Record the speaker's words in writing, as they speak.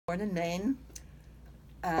born in Maine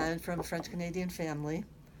and from a French Canadian family.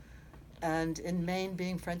 And in Maine,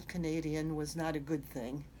 being French Canadian was not a good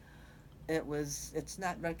thing. It's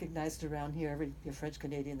not recognized around here. You're French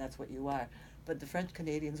Canadian, that's what you are. But the French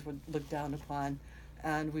Canadians were looked down upon,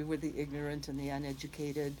 and we were the ignorant and the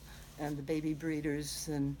uneducated and the baby breeders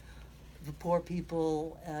and the poor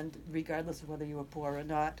people, and regardless of whether you were poor or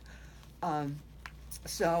not. Um,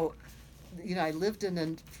 so, I lived in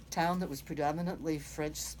a town that was predominantly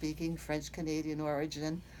French speaking, French Canadian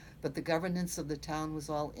origin, but the governance of the town was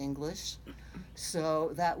all English.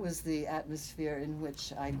 So that was the atmosphere in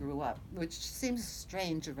which I grew up, which seems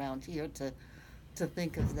strange around here to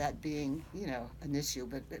think of that being, an issue,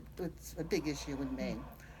 but it's a big issue in Maine.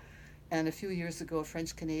 And a few years ago, a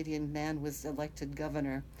French Canadian man was elected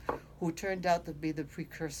governor who turned out to be the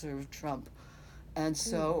precursor of Trump. And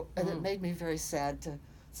it made me very sad to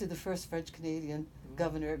see the first French Canadian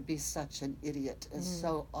governor be such an idiot. It's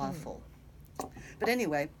so awful. But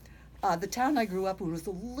anyway, the town I grew up in was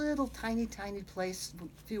a little tiny, tiny place,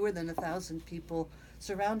 fewer than 1,000 people,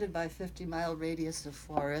 surrounded by a 50-mile radius of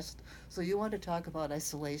forest. So you want to talk about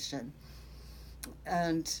isolation.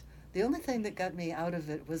 And the only thing that got me out of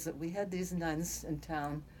it was that we had these nuns in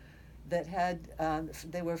town that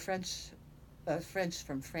they were French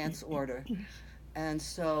from France order. And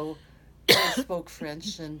so they spoke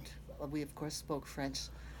French, and we, of course, spoke French.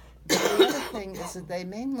 But the other thing is that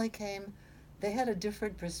they had a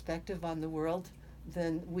different perspective on the world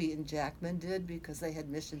than we in Jackman did, because they had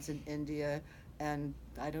missions in India and,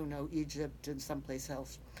 I don't know, Egypt and someplace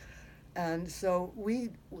else. And so we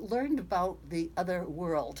learned about the other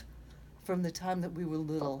world from the time that we were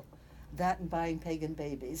little, that and buying pagan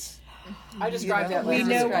babies. I described that. We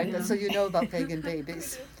described it, so you know about pagan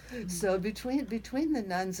babies. So between the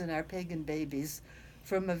nuns and our pagan babies,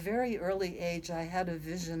 from a very early age, I had a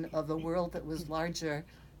vision of a world that was larger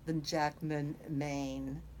than Jackman,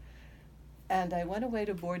 Maine. And I went away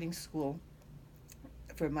to boarding school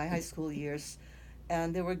for my high school years,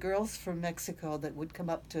 and there were girls from Mexico that would come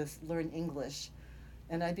up to learn English,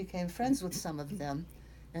 and I became friends with some of them.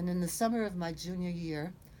 And in the summer of my junior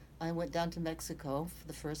year, I went down to Mexico for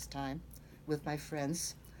the first time with my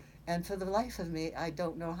friends. And for the life of me, I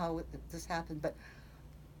don't know how this happened, but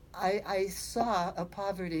I saw a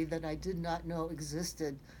poverty that I did not know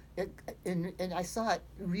existed. And I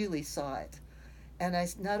really saw it. And I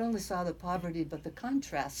not only saw the poverty, but the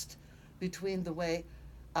contrast between the way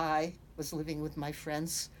I was living with my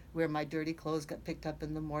friends, where my dirty clothes got picked up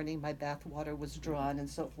in the morning, my bath water was drawn, and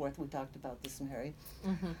so forth. We talked about this, Mary.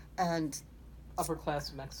 Mm-hmm. And upper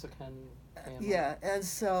class Mexican family. Yeah, and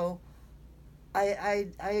so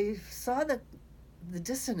I saw the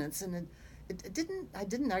dissonance, and I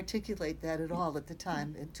didn't articulate that at all at the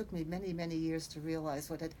time. It took me many, many years to realize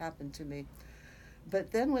what had happened to me.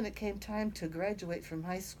 But then when it came time to graduate from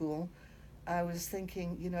high school, I was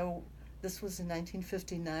thinking, this was in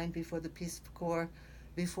 1959, before the Peace Corps,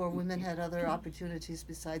 before women had other opportunities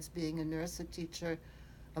besides being a nurse, a teacher,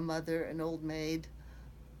 a mother, an old maid,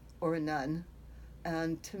 or a nun.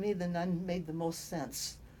 And to me, the nun made the most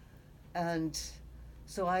sense. And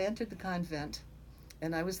so I entered the convent,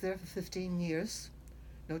 and I was there for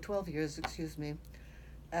 12 years, excuse me.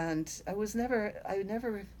 And I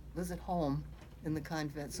never was at home in the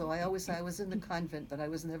convent. So I always say I was in the convent, but I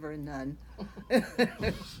was never a nun.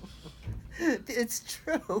 It's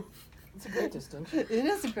true. It's a great distinction. It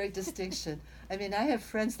is a great distinction. I mean, I have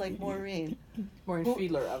friends like Maureen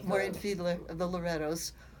Fiedler of the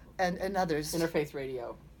Lorettos, and others. Interfaith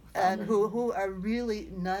Radio. And who are really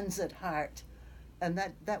nuns at heart. And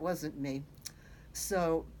that wasn't me.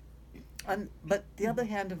 So, but the other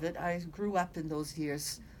hand of it, I grew up in those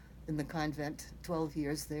years in the convent, 12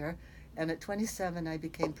 years there. And at 27, I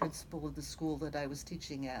became principal of the school that I was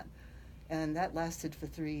teaching at. And that lasted for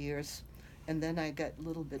 3 years. And then I got a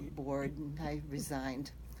little bit bored and I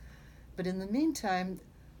resigned. But in the meantime,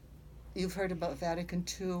 you've heard about Vatican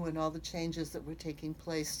II and all the changes that were taking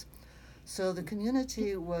place. So the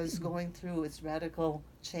community was going through its radical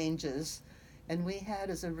changes, and we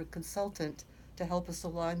had as a consultant to help us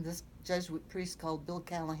along this Jesuit priest called Bill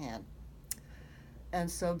Callahan. And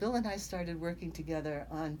so Bill and I started working together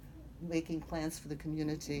on making plans for the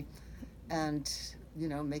community and,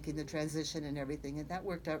 making the transition and everything, and that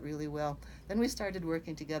worked out really well. Then we started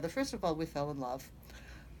working together. First of all, we fell in love,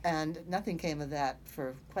 and nothing came of that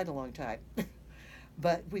for quite a long time.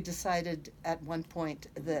 But we decided at one point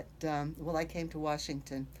that, I came to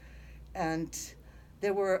Washington, and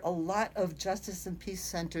there were a lot of justice and peace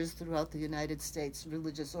centers throughout the United States,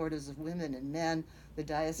 religious orders of women and men, the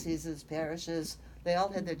dioceses, parishes. They all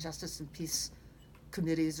had their justice and peace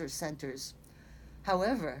committees or centers.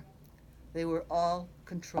 However, they were all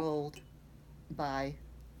controlled by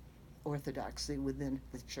orthodoxy within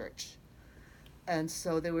the church. And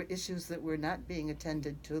so there were issues that were not being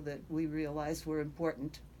attended to that we realized were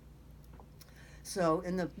important. So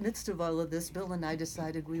in the midst of all of this, Bill and I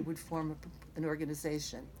decided we would form an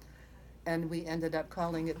organization. And we ended up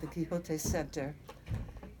calling it the Quixote Center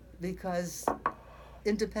because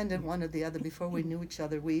independent one of the other, before we knew each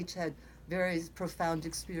other, we each had very profound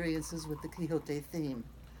experiences with the Quixote theme.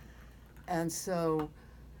 And so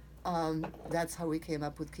that's how we came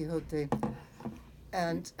up with Quixote.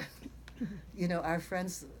 And, you know, our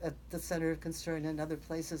friends at the Center of Concern and other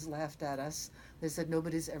places laughed at us. They said,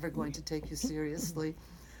 nobody's ever going to take you seriously.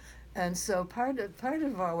 And so part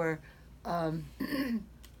of our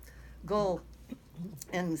goal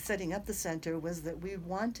in setting up the center was that we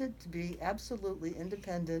wanted to be absolutely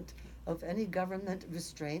independent of any government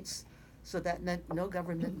restraints. So that meant no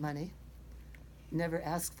government money, never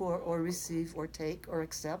ask for or receive or take or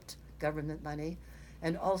accept government money,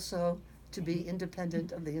 and also to be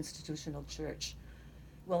independent of the institutional church.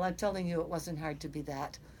 Well, I'm telling you, it wasn't hard to be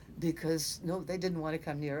that, because no, they didn't want to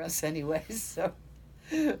come near us anyway, so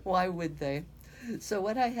why would they? So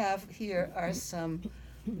what I have here are some,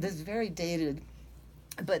 this is very dated,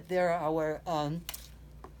 but they're our, I'm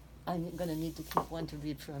going to need to keep one to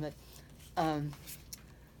read from it,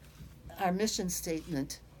 our mission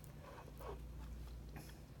statement.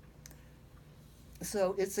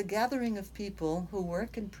 So it's a gathering of people who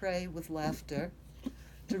work and pray with laughter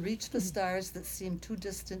to reach the stars that seem too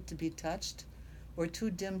distant to be touched or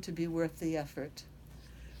too dim to be worth the effort.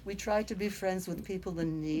 We try to be friends with people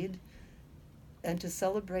in need and to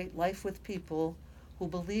celebrate life with people who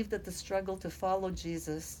believe that the struggle to follow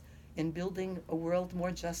Jesus in building a world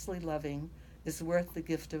more justly loving is worth the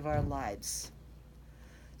gift of our lives.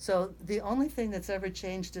 So the only thing that's ever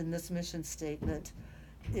changed in this mission statement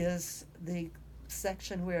is the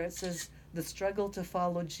section where it says the struggle to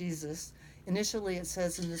follow Jesus. Initially it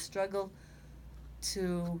says in the struggle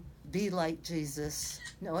to be like Jesus.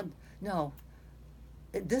 No,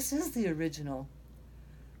 this is the original.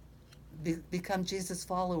 Become Jesus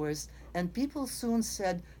followers. And people soon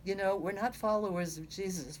said, you know, we're not followers of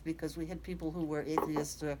Jesus, because we had people who were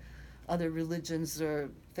atheists or other religions or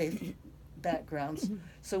faith backgrounds.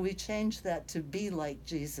 So we changed that to be like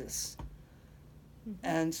Jesus.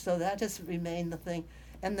 And so that has remained the thing.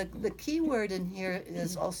 And the key word in here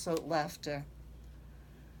is also laughter.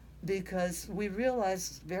 Because we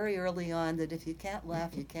realized very early on that if you can't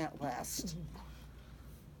laugh, you can't last.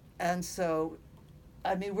 And so,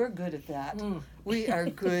 I mean, we're good at that. We are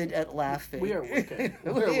good at laughing. We are wicked.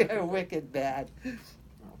 We are wicked bad.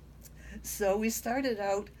 So we started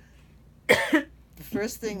out, the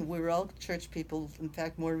first thing, we were all church people. In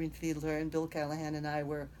fact, Maureen Fiedler and Bill Callahan and I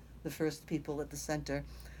were the first people at the center.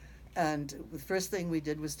 And the first thing we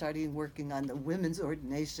did was starting working on the women's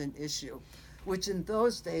ordination issue, which in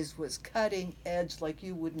those days was cutting edge like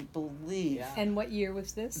you wouldn't believe. Yeah. And what year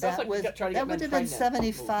was this? Sounds like you tried to get that would men have been pregnant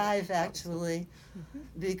 75 actually,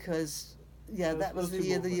 because that was the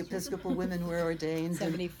year the Episcopal women were ordained.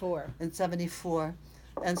 74. In 74.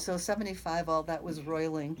 And so 75, all that was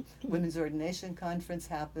roiling. Women's Ordination Conference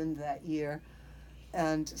happened that year.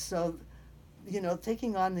 And so, you know,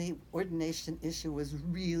 taking on the ordination issue was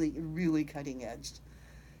really, really cutting edge.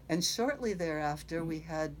 And shortly thereafter, we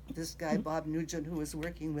had this guy, Bob Nugent, who was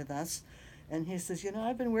working with us. And he says, you know,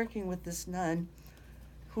 I've been working with this nun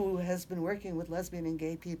who has been working with lesbian and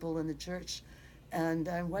gay people in the church. And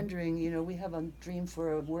I'm wondering, you know, we have a dream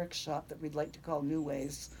for a workshop that we'd like to call New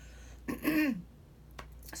Ways.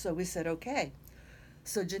 So we said, okay.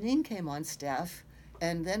 So Janine came on staff,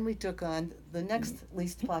 and then we took on the next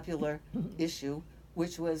least popular issue,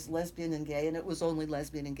 which was lesbian and gay, and it was only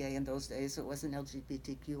lesbian and gay in those days. It wasn't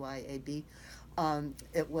LGBTQIAB.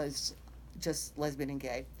 It was just lesbian and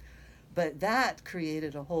gay. But that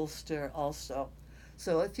created a whole stir also.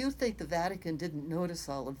 So if you think the Vatican didn't notice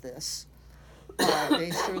all of this,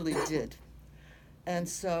 they surely did. And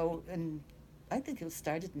so, and I think it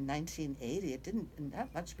started in 1980. It didn't,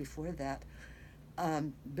 not much before that.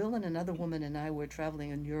 Bill and another woman and I were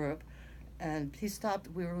traveling in Europe, and he stopped,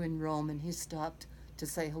 we were in Rome, and he stopped to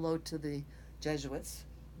say hello to the Jesuits,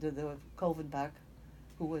 the Kolvenbach,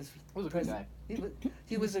 who was a good guy.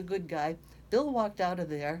 He was a good guy. Bill walked out of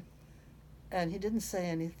there, and he didn't say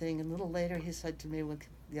anything, and a little later he said to me when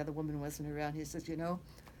the other woman wasn't around, he says, you know,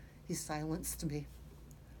 he silenced me.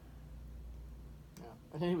 Yeah.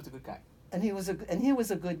 And he was a good guy. And he was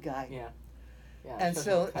a good guy. Yeah. Yeah. And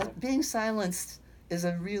so being silenced is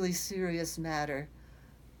a really serious matter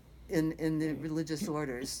in the religious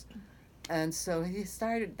orders. And so he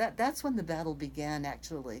started, that's when the battle began,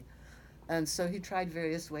 actually. And so he tried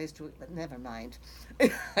various ways to, but never mind.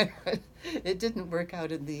 It didn't work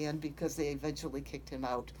out in the end because they eventually kicked him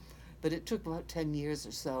out. But it took about 10 years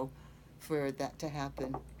or so for that to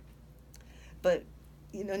happen. But,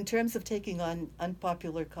 in terms of taking on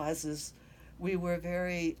unpopular causes, we were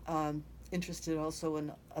very interested also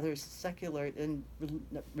in other secular and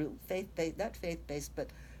faith-based, not faith-based, but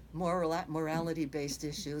morality-based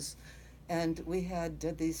issues. And we had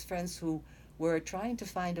these friends who were trying to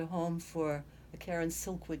find a home for a Karen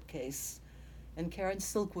Silkwood case. And Karen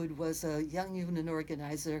Silkwood was a young union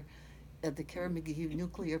organizer at the Kerr-McGee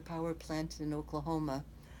nuclear power plant in Oklahoma.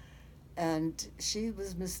 And she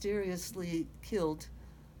was mysteriously killed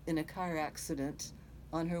in a car accident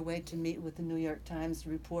on her way to meet with the New York Times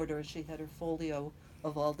reporter. She had her folio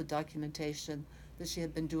of all the documentation that she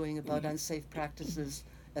had been doing about unsafe practices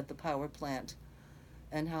at the power plant,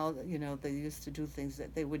 and how they used to do things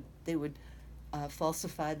that they would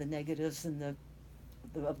falsify the negatives and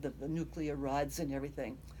of the nuclear rods and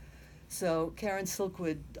everything. So Karen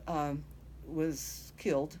Silkwood was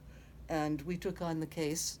killed, and we took on the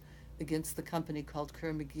case against the company called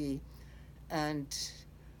Kerr-McGee, and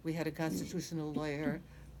we had a constitutional lawyer,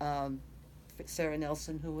 Sarah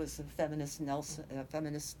Nelson, who was a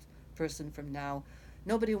feminist person from Now.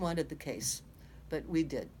 Nobody wanted the case, but we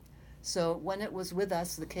did. So when it was with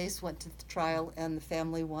us, the case went to trial, and the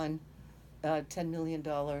family won a $10 million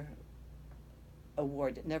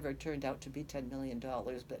award. It never turned out to be $10 million,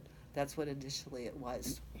 but that's what initially it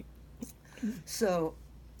was. So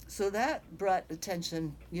that brought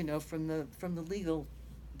attention, from the legal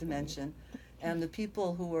dimension, and the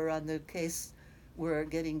people who were on the case were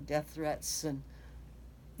getting death threats and,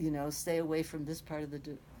 stay away from this part of the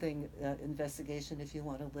investigation if you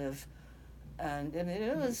want to live. And I mean,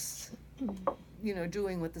 it was,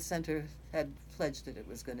 doing what the center had pledged that it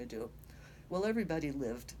was going to do. Well, everybody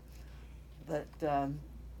lived, but that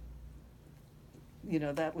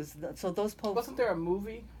was so those posts. Wasn't there a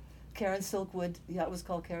movie? Karen Silkwood, yeah, it was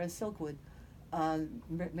called Karen Silkwood.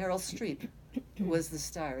 Meryl Streep was the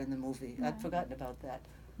star in the movie. I'd forgotten about that.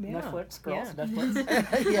 Yeah. Netflix, girls, Yeah. Netflix.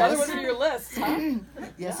 Yes. Another one on your list, huh?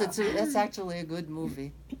 Yes, Yeah. that's actually a good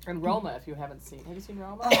movie. And Roma, if you haven't seen. Have you seen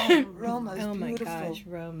Roma? Roma is Oh my beautiful. gosh,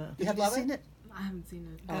 Roma. Did Have you you love seen it? it? I haven't seen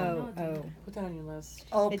it. Oh. Put that on your list.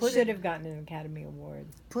 Oh, It put should it have gotten an Academy Award.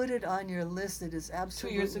 put it on your list. It is 2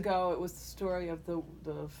 absolutely. years ago, it was the story of the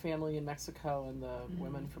family in Mexico and the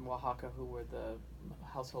women from Oaxaca who were the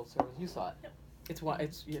household servants. You saw it.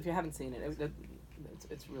 It's if you haven't seen it,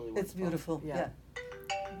 it's really wonderful. It's beautiful. Yeah.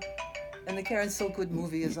 And the Karen Silkwood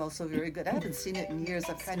movie is also very good. I haven't seen it in years.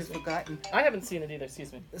 I've kind of forgotten. I haven't seen it either.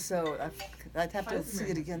 Excuse me. So I'd have to see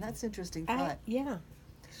it again. That's interesting thought. Yeah.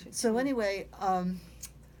 So anyway,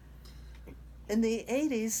 in the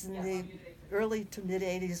 80s, in the early to mid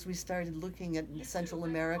 80s, we started looking at Central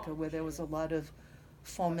America, where there was a lot of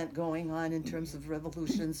foment going on in terms of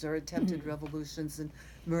revolutions or attempted revolutions and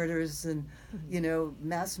murders and,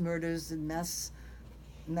 mass murders and mass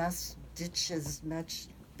ditches, mass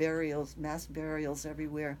burials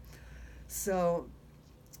everywhere. So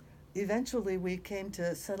eventually we came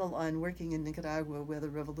to settle on working in Nicaragua, where the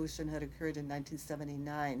revolution had occurred in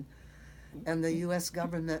 1979. And the U.S.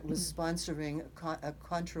 government was sponsoring a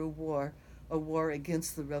Contra war, a war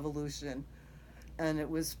against the revolution. And it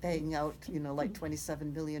was paying out, like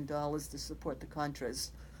 $27 million to support the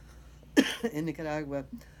Contras in Nicaragua.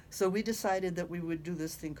 So we decided that we would do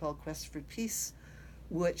this thing called Quest for Peace,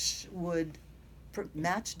 which would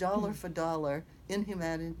match dollar for dollar in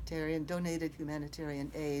donated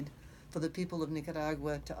humanitarian aid for the people of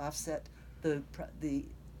Nicaragua to offset the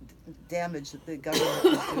damage that the government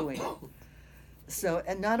was doing. So,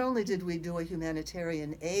 and not only did we do a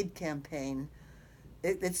humanitarian aid campaign,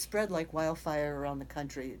 it spread like wildfire around the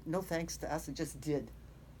country. No thanks to us, it just did.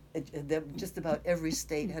 Just about every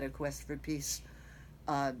state had a Quest for Peace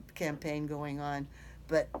campaign going on.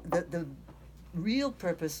 But the real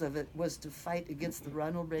purpose of it was to fight against the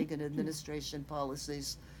Ronald Reagan administration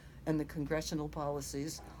policies and the congressional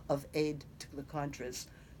policies of aid to the Contras.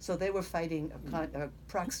 So they were fighting a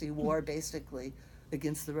proxy war, basically,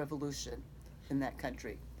 against the revolution in that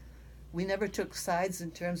country. We never took sides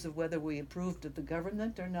in terms of whether we approved of the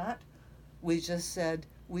government or not. We just said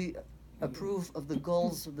we approve of the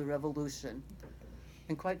goals of the revolution.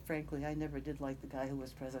 And quite frankly, I never did like the guy who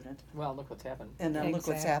was president. Well, look what's happened. And look what's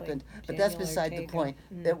Exactly. happened. But that's Daniel beside the Ortega. point.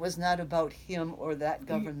 It was not about him or that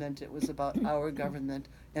government. It was about our government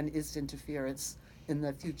and its interference in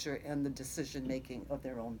the future and the decision-making of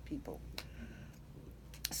their own people.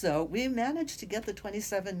 So we managed to get the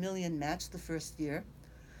 $27 million match the first year.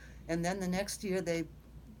 And then the next year they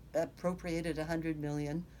appropriated $100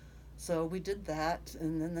 million. So we did that,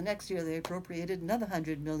 and then the next year they appropriated another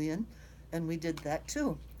 $100 million, and we did that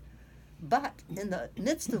too. But in the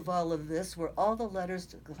midst of all of this were all the letters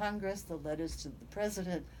to Congress, the letters to the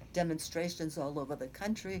president, demonstrations all over the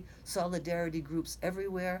country, solidarity groups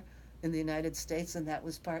everywhere in the United States, and that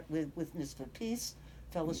was part with Witness for Peace,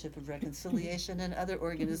 Fellowship of Reconciliation, and other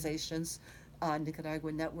organizations on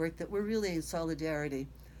Nicaragua Network that were really in solidarity.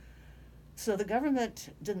 So the government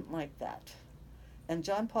didn't like that. And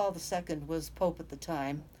John Paul II was Pope at the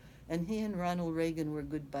time, and he and Ronald Reagan were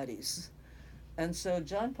good buddies. And so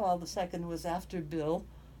John Paul II was after Bill,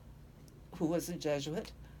 who was a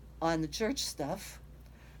Jesuit, on the church stuff,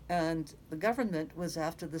 and the government was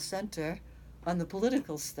after the center on the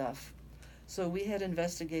political stuff. So we had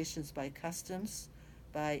investigations by customs,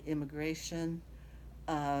 by immigration.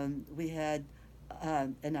 We had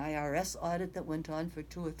an IRS audit that went on for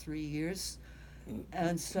 2 or 3 years.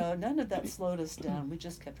 And so none of that slowed us down. We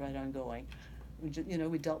just kept right on going.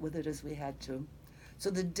 We dealt with it as we had to. So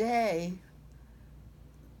the day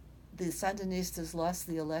the Sandinistas lost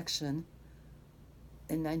the election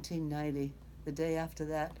in 1990, the day after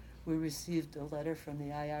that, we received a letter from the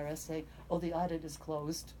IRS saying, oh, the audit is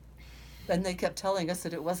closed. And they kept telling us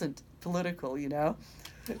that it wasn't political,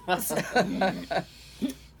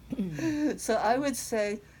 So I would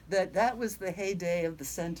say that was the heyday of the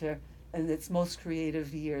center and its most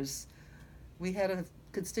creative years. We had a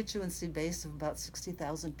constituency base of about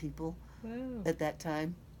 60,000 people at that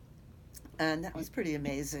time, and that was pretty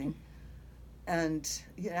amazing. And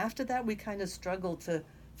after that, we kind of struggled to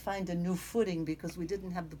find a new footing because we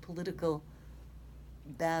didn't have the political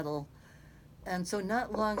battle. And so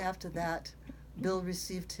not long after that, Bill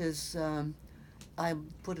received his, I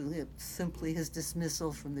put it simply, his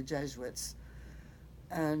dismissal from the Jesuits.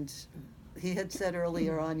 And he had said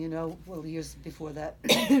earlier on, years before that,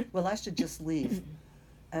 well, I should just leave.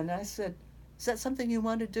 And I said, is that something you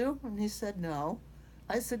want to do? And he said, no.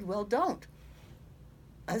 I said, well, don't.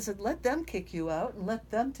 I said, let them kick you out and let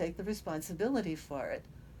them take the responsibility for it.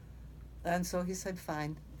 And so he said,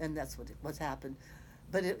 fine. And that's what happened.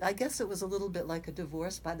 But I guess it was a little bit like a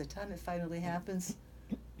divorce. By the time it finally happens,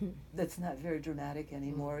 that's not very dramatic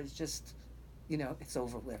anymore. It's just, it's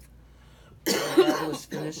over with. The battle was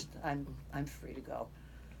finished. I'm free to go.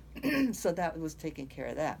 So that was taking care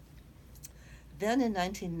of that. Then in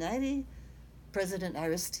 1990, President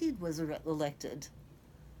Aristide was elected.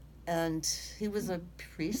 And he was a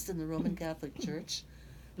priest in the Roman Catholic Church.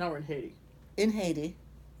 Now we're in Haiti. In Haiti.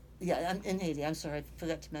 Yeah, in Haiti. I'm sorry, I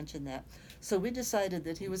forgot to mention that. So we decided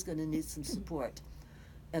that he was going to need some support.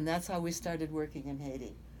 And that's how we started working in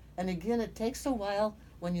Haiti. And again, it takes a while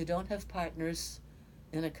when you don't have partners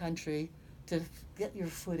in a country to get your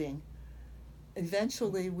footing.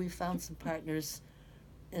 Eventually, we found some partners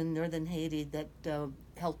in northern Haiti that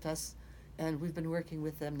helped us, and we've been working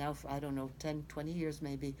with them now for, 10, 20 years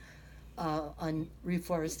maybe, on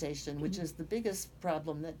reforestation, which is the biggest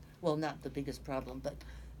problem not the biggest problem, but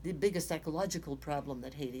the biggest ecological problem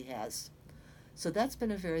that Haiti has. So that's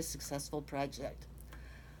been a very successful project.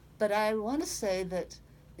 But I want to say that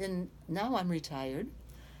now I'm retired,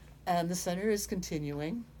 and the center is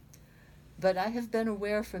continuing, but I have been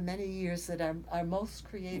aware for many years that our most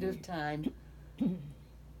creative time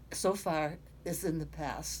so far is in the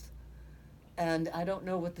past. And I don't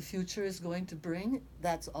know what the future is going to bring.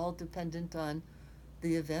 That's all dependent on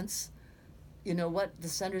the events. What the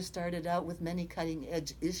center started out with many cutting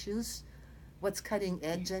edge issues. What's cutting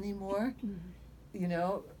edge anymore?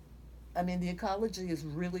 The ecology is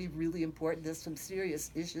really, really important. There's some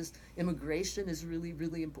serious issues. Immigration is really,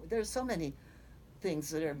 really important. There's so many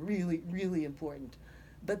things that are really, really important.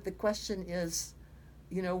 But the question is,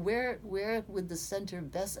 where would the center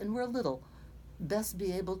best, and we're little, best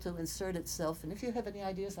be able to insert itself, and if you have any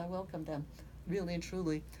ideas, I welcome them, really and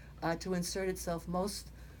truly, to insert itself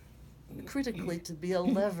most critically, to be a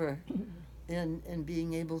lever in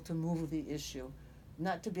being able to move the issue,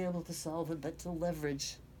 not to be able to solve it, but to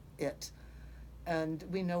leverage it. And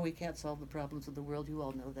we know we can't solve the problems of the world. You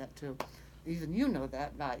all know that too. Even you know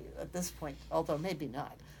that at this point, although maybe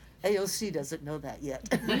not. AOC doesn't know that yet.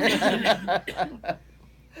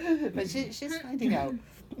 But she's finding out.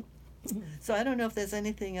 So I don't know if there's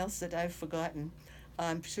anything else that I've forgotten.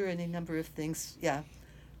 I'm sure any number of things, yeah.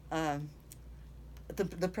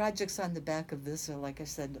 The projects on the back of this are, like I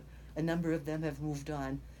said, a number of them have moved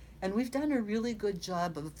on. And we've done a really good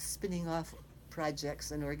job of spinning off projects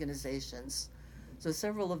and organizations. So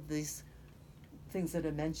several of these things that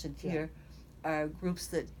are mentioned here are groups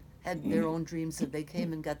that had their own dreams, that they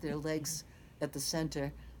came and got their legs at the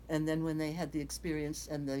center. And then when they had the experience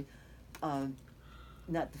and the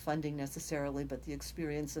not the funding necessarily, but the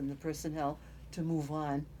experience and the personnel to move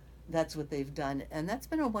on. That's what they've done, and that's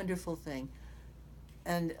been a wonderful thing.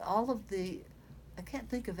 And all of the, I can't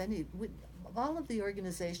think of any, all of the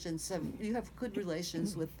organizations you have good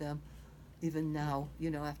relations with them, even now,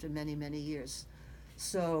 after many, many years.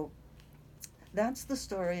 So that's the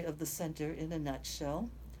story of the center in a nutshell.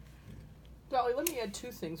 Dolly, let me add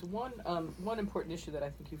two things. One important issue that I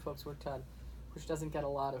think you folks worked on, which doesn't get a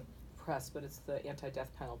lot of press, but it's the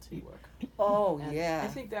anti-death penalty work. Oh, And yeah. I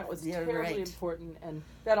think that was Yeah, terribly right. important, and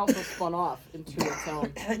that also spun off into its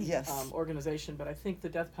own Yes. organization. But I think the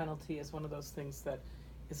death penalty is one of those things that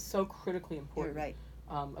is so critically important, You're right.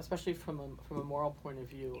 especially from a moral point of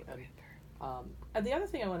view. And the other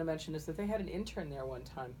thing I want to mention is that they had an intern there one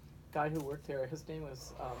time, guy who worked there. His name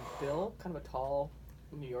was Bill, kind of a tall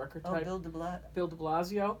New Yorker type. Bill de Bill de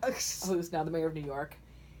Blasio, who's now the mayor of New York,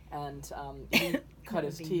 and he cut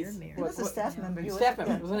his teeth. He was a staff member. He was a staff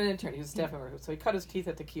member. He wasn't an intern. He was a staff member. So he cut his teeth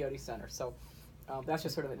at the Quixote Center. So that's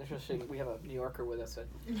just sort of an interesting. We have a New Yorker with us.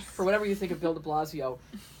 For whatever you think of Bill de Blasio,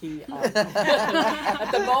 he at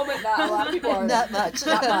the moment not a lot of people are not much,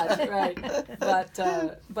 right?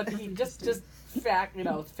 But he just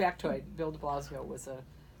factoid. Bill de Blasio was a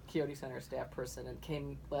Quixote Center staff person and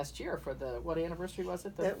came last year for what anniversary was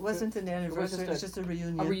it? It wasn't an anniversary. It was just a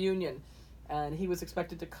reunion. A reunion, and he was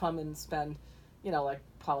expected to come and spend, like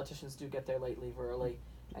politicians do, get there late, leave early,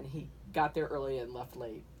 and he got there early and left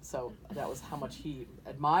late. So that was how much he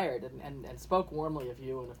admired and spoke warmly of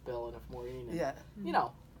you and of Bill and of Maureen. And, yeah. I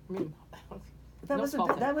mean,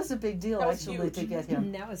 that was a big deal actually huge. to get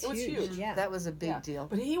him. That was huge. Yeah. That was a big deal.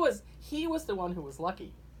 But he was the one who was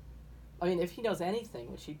lucky. I mean, if he knows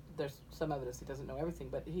anything, which there's some evidence he doesn't know everything,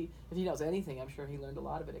 but if he knows anything, I'm sure he learned a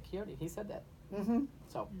lot of it at Quixote. He said that. Mm-hmm.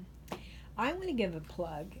 So, I want to give a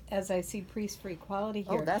plug, as I see Priests for Equality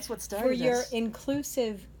here. Oh, that's what started for your this.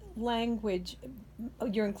 inclusive language,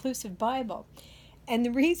 your inclusive Bible. And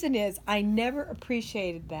the reason is I never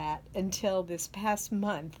appreciated that until this past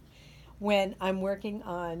month when I'm working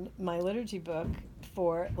on my liturgy book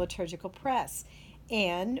for Liturgical Press.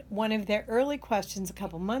 And one of their early questions a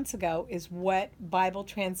couple months ago is, what Bible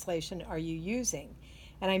translation are you using?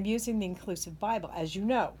 And I'm using the Inclusive Bible, as you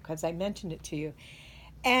know, because I mentioned it to you.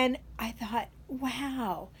 And I thought,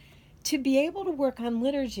 wow, to be able to work on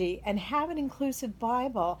liturgy and have an inclusive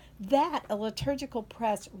Bible that a liturgical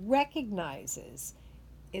press recognizes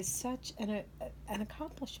is such an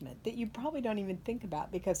accomplishment that you probably don't even think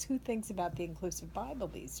about, because who thinks about the inclusive Bible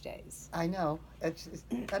these days? I know.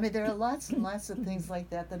 There are lots and lots of things like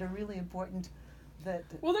that are really important.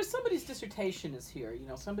 Well, there's somebody's dissertation is here.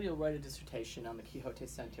 Somebody will write a dissertation on the Quixote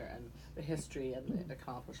Center and the history and the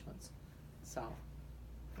accomplishments. So.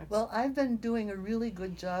 Well, I've been doing a really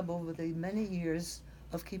good job over the many years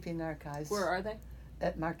of keeping archives. Where are they?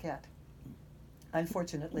 At Marquette.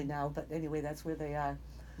 Unfortunately now, but anyway, that's where they are.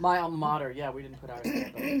 My alma mater. Yeah, we didn't put ours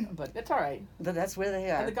there, but it's all right. But that's where they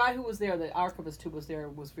are. And the guy who was there, the archivist who was there,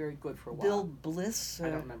 was very good for a while. Bill Bliss. I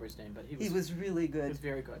don't remember his name, but he was really good. He was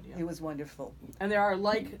very good. Yeah. He was wonderful. And there are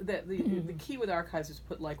the key with archives is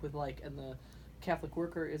put like with like, and the Catholic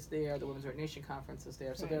Worker is there, the Women's Ordination Conference is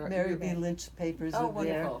there, so there are Mary B. Lynch papers are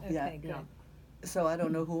there. Wonderful. Okay, good. So I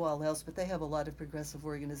don't know who all else, but they have a lot of progressive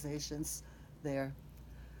organizations there.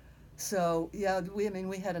 So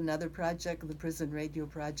we had another project, the Prison Radio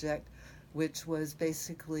Project, which was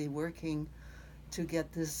basically working to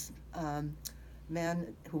get this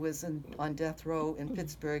man who was on death row in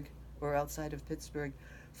Pittsburgh, or outside of Pittsburgh,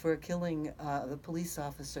 for killing the police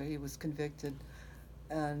officer. He was convicted,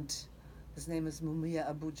 and his name is Mumia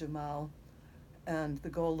Abu Jamal. And the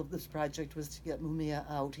goal of this project was to get Mumia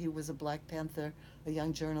out. He was a Black Panther, a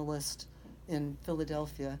young journalist in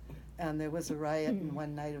Philadelphia, and there was a riot, and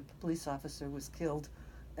one night a police officer was killed,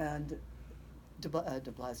 and de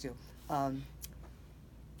Blasio.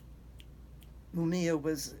 Mumia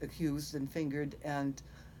was accused and fingered and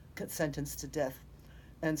sentenced to death.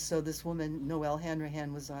 And so this woman, Noelle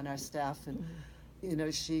Hanrahan, was on our staff, and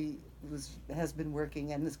she has been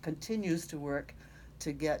working and continues to work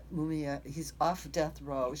to get Mumia. He's off death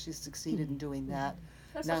row. She's succeeded in doing that.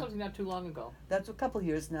 That's something not too long ago. That's a couple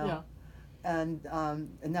years now. Yeah. And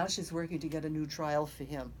now she's working to get a new trial for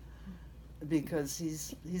him, because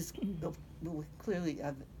he's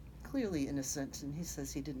clearly innocent, and he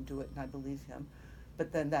says he didn't do it, and I believe him.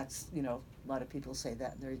 But then that's, a lot of people say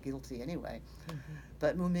that, and they're guilty anyway. Mm-hmm.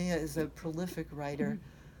 But Mumia is a prolific writer.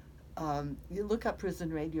 You look up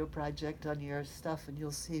Prison Radio Project on your stuff, and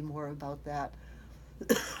you'll see more about that.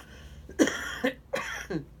 I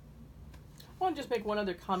want to just make one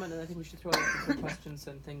other comment, and I think we should throw out some questions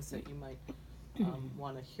and things that you might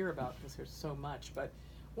want to hear about because there's so much. But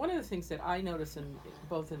one of the things that I notice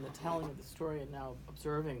both in the telling of the story and now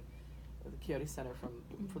observing the Quixote Center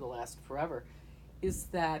for the last forever is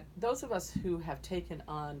that those of us who have taken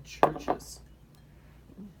on churches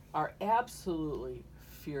are absolutely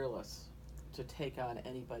fearless to take on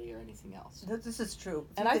anybody or anything else. This is true.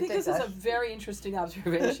 And I think this is a very interesting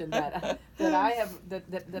observation that I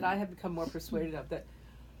have become more persuaded of, that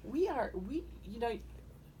we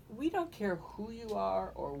don't care who you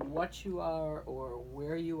are or what you are or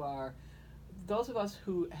where you are. Those of us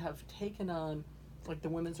who have taken on, like, the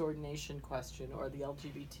women's ordination question or the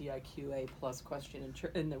LGBTIQA plus question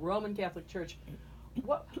in the Roman Catholic Church,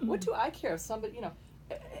 what do I care if somebody,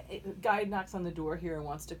 a guy knocks on the door here and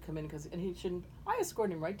wants to come in and he shouldn't, I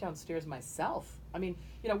escort him right downstairs myself. I mean,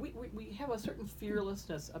 we have a certain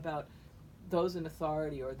fearlessness about those in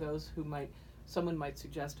authority or those who someone might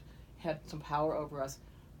suggest had some power over us.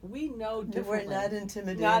 We know differently. We're not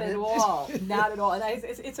intimidated. Not at all. Not at all. And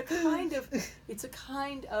it's a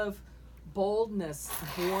kind of boldness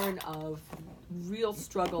born of real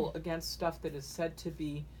struggle against stuff that is said to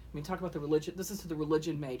be, I mean, talk about the religion. This is to the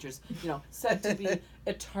religion majors, said to be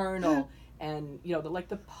eternal, and like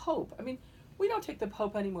the Pope. I mean, we don't take the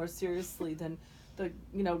Pope any more seriously than the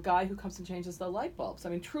guy who comes and changes the light bulbs. I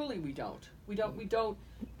mean, truly, we don't. We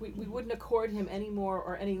wouldn't accord him any more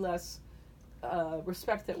or any less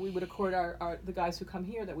respect that we would accord the guys who come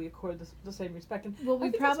here, that we accord the same respect. And well,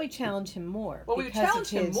 we probably challenge him more. Well, we would challenge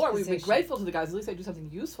him more. We'd be grateful to the guys. At least they do something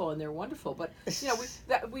useful and they're wonderful. But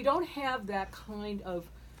we don't have that kind of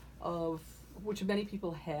which many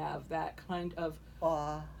people have, that kind of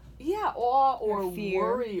awe. Yeah, awe or fear.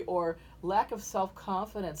 Worry or lack of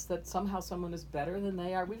self-confidence that somehow someone is better than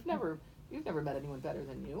they are. You've never met anyone better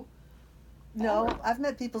than you. No, Ever. I've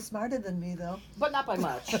met people smarter than me, though. But not by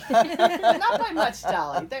much. Not by much,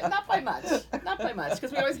 Dolly. Not by much. Not by much.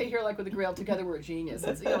 Because we always say here, like with the Grail, together we're a genius.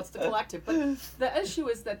 It's, it's the collective. But the issue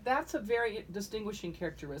is that's a very distinguishing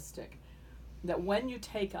characteristic. That when you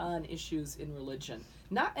take on issues in religion,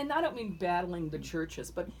 and I don't mean battling the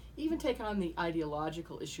churches, but even take on the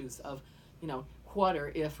ideological issues of, what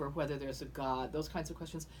or if or whether there's a God, those kinds of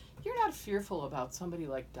questions, you're not fearful about somebody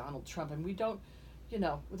like Donald Trump. And we don't,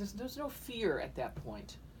 there's no fear at that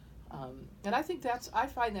point. And I think I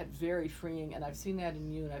find that very freeing, and I've seen that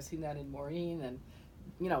in you, and I've seen that in Maureen, and,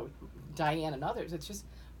 Diane and others. It's just,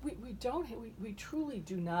 we truly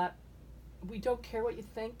do not, we don't care what you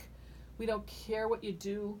think. We don't care what you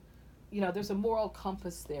do. There's a moral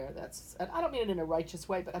compass there. And I don't mean it in a righteous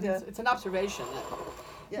way, but I mean, it's an observation.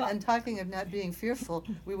 Yeah, and talking of not being fearful,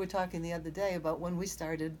 we were talking the other day about when we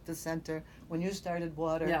started the center, when you started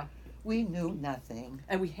water. Yeah. We knew nothing.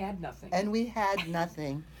 And we had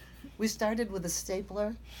nothing. We started with a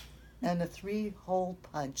stapler and a 3-hole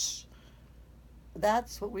punch.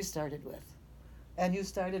 That's what we started with. And you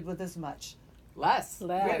started with as much. Less.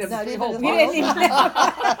 Not even a We little. didn't even We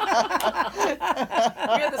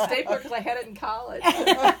had the stapler because I had it in college.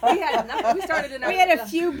 We had nothing. We started in our. We had a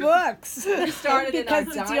few books. We started in our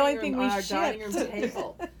because it's the only thing we dining room shipped.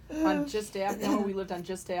 table on Gist Avenue. When we lived on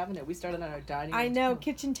Gist Avenue, we started on our dining room. I know, table.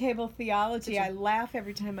 kitchen table theology. I laugh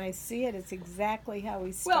every time I see it. It's exactly how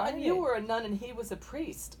we Well, started. and you were a nun and he was a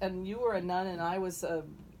priest, and you were a nun and I was a,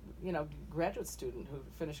 graduate student who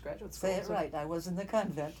finished graduate school. Say it right. I was in the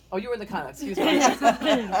convent. Oh, you were in the convent. Excuse me.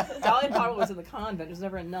 Dolly Pomerleau was in the convent. She was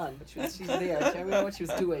never a nun, but she's there. I don't know what she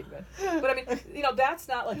was doing, but I mean, that's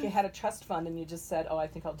not like you had a trust fund and you just said, "Oh, I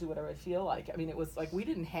think I'll do whatever I feel like." I mean, it was like we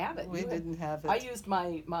didn't have it. We didn't have it. I used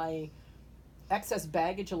my excess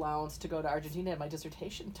baggage allowance to go to Argentina and my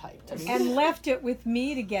dissertation typed. I mean, and left it with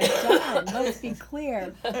me to get it done. Let's be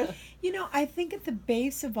clear. I think at the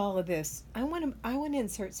base of all of this, I want to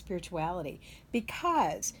insert spirituality,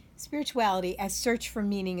 because spirituality as search for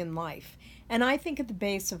meaning in life. And I think at the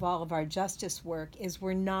base of all of our justice work is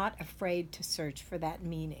we're not afraid to search for that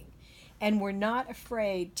meaning. And we're not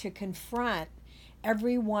afraid to confront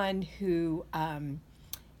everyone who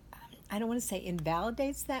I don't want to say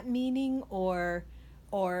invalidates that meaning or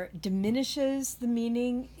diminishes the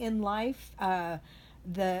meaning in life,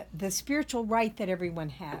 the spiritual right that everyone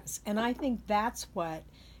has. And I think that's what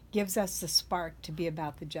gives us the spark to be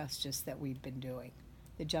about the justice that we've been doing,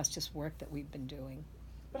 the justice work that we've been doing.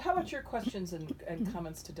 But how about your questions and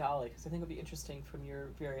comments to Dolly? Because I think it would be interesting from your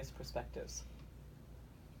various perspectives.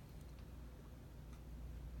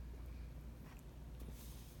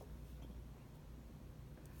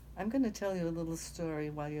 I'm going to tell you a little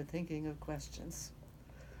story while you're thinking of questions.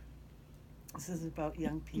 This is about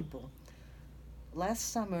young people.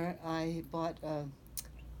 Last summer, I bought a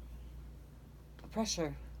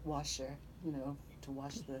pressure washer, to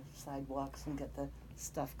wash the sidewalks and get the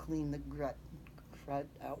stuff clean, the crud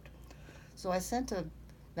out. So I sent a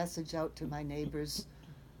message out to my neighbors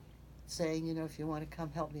saying, if you want to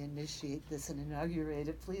come help me initiate this and inaugurate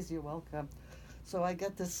it, please, you're welcome. So I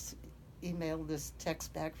get this this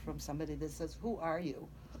text back from somebody that says, who are you?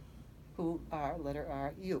 Who are, letter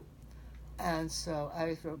R, you. And so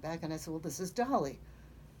I wrote back and I said, well, this is Dolly.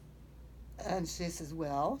 And she says,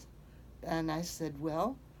 well, and I said,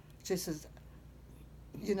 well, she says,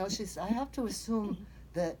 I have to assume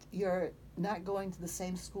that you're not going to the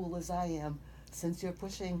same school as I am since you're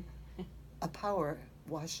pushing a power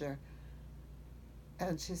washer.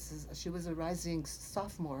 And she says, she was a rising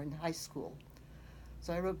sophomore in high school.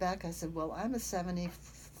 So I wrote back, I said, well, I'm a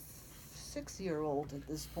 76-year-old at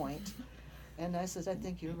this point. And I said, I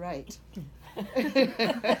think you're right. We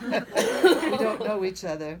don't know each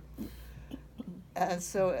other. And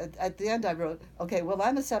so at the end I wrote, okay, well,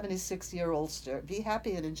 I'm a 76-year-oldster. Be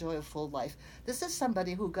happy and enjoy a full life. This is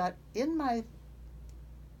somebody who got in my,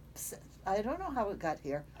 I don't know how it got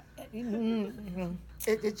here.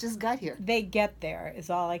 It just got here. They get there is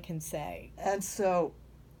all I can say. And so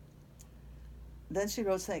then she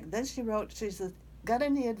wrote, she said, got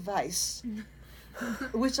any advice?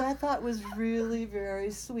 Which I thought was really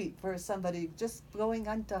very sweet for somebody just going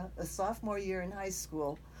on to a sophomore year in high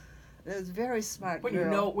school. It was very smart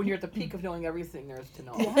girl. When you're at the peak of knowing everything there is to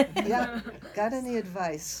know. Yeah. Got any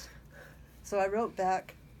advice? So I wrote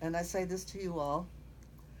back, and I say this to you all.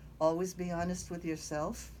 Always be honest with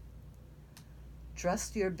yourself.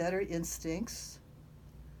 Trust your better instincts.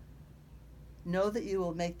 Know that you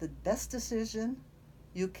will make the best decision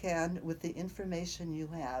you can with the information you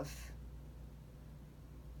have.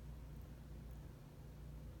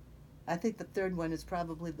 I think the third one is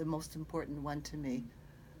probably the most important one to me.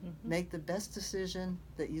 Mm-hmm. Make the best decision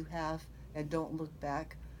that you have and don't look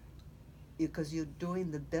back, because you're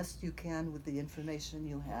doing the best you can with the information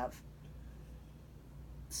you have.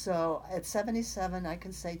 So at 77, I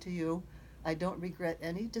can say to you, I don't regret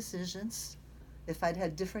any decisions. If I'd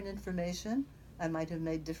had different information, I might have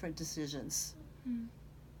made different decisions. Mm-hmm.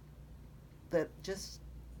 But just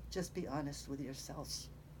be honest with yourselves.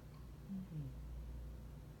 Mm-hmm.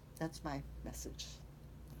 That's my message.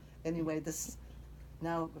 Anyway, this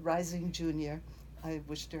now rising junior, I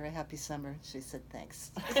wished her a happy summer. She said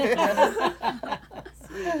thanks.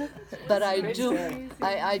 But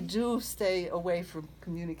I do stay away from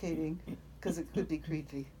communicating because it could be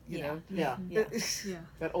creepy, you know. Yeah.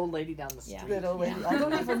 That old lady down the street. That old lady. I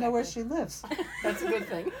don't even know where she lives. That's a good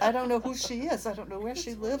thing. I don't know who she is. I don't know where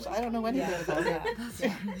she lives. I don't know anything about her. That's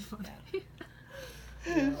really funny.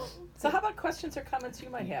 Yeah. So how about questions or comments you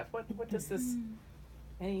might have? What does this,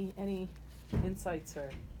 any insights or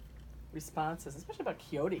responses, especially about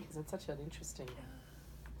Quixote, because it's such an interesting.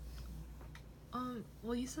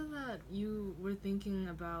 Well, you said that you were thinking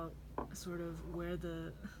about sort of where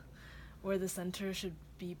the center should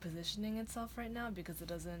be positioning itself right now, because it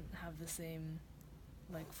doesn't have the same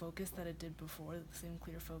focus that it did before, the same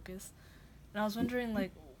clear focus. And I was wondering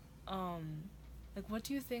what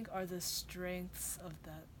do you think are the strengths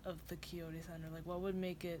of the Quixote Center? What would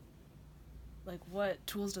make it, what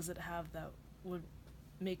tools does it have that would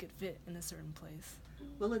make it fit in a certain place?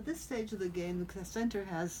 Well, at this stage of the game, the center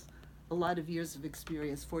has a lot of years of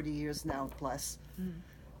experience, 40 years now plus. Mm.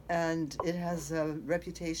 And it has a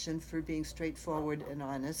reputation for being straightforward and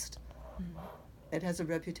honest. Mm. It has a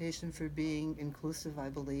reputation for being inclusive, I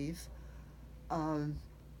believe.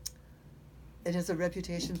 It has a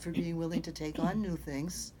reputation for being willing to take on new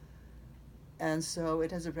things. And so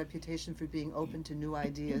it has a reputation for being open to new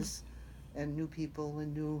ideas and new people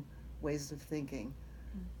and new ways of thinking.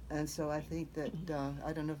 And so I think that,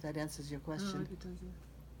 I don't know if that answers your question. It does, yeah.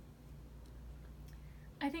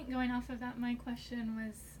 I think going off of that, my question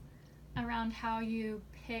was around how you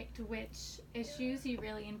picked which issues you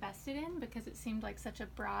really invested in, because it seemed like such a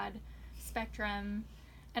broad spectrum.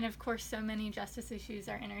 And of course, so many justice issues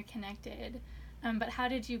are interconnected. But how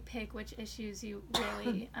did you pick which issues you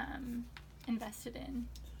really invested in?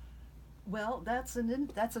 Well, that's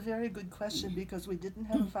a very good question, because we didn't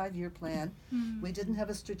have a 5-year plan. Mm. We didn't have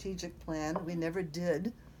a strategic plan. We never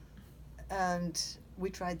did. And we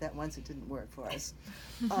tried that once. It didn't work for us.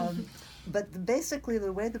 But basically,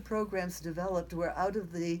 the way the programs developed were out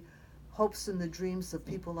of the hopes and the dreams of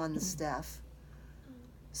people on the staff.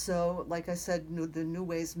 So, like I said, the New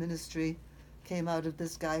Ways Ministry came out of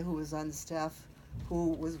this guy who was on the staff who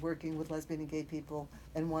was working with lesbian and gay people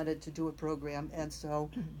and wanted to do a program, and so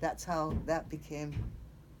that's how that became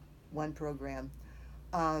one program.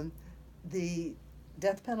 The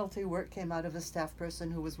death penalty work came out of a staff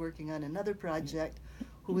person who was working on another project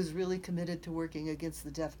who was really committed to working against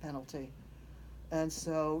the death penalty. And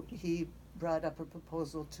so he brought up a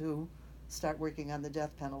proposal to start working on the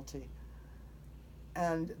death penalty.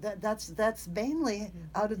 And that's mainly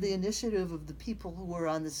out of the initiative of the people who were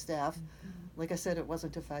on the staff. Like I said, it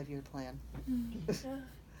wasn't a 5-year plan.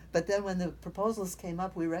 But then when the proposals came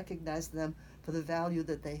up, we recognized them for the value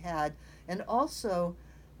that they had, and also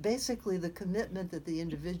basically the commitment that the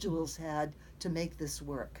individuals had to make this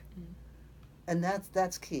work. And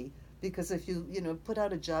that's key, because if you put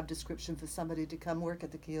out a job description for somebody to come work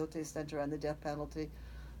at the Quixote Center on the death penalty,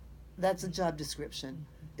 that's a job description.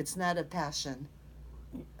 It's not a passion.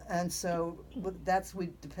 And so we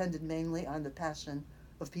depended mainly on the passion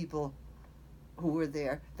of people who were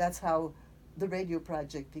there. That's how the radio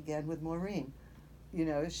project began with Maureen.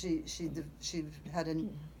 She had an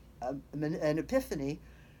epiphany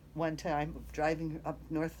one time driving up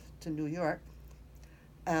north to New York,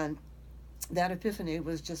 and that epiphany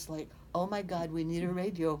was just like, oh my God, we need a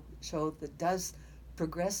radio show that does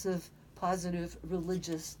progressive, positive,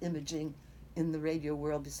 religious imaging in the radio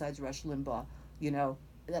world besides Rush Limbaugh.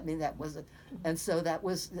 That was it. And so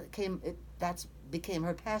that became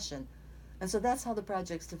her passion. And so that's how the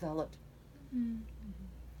projects developed.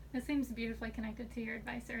 That seems beautifully connected to your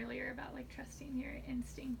advice earlier about like trusting your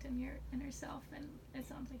instinct and your inner self, and it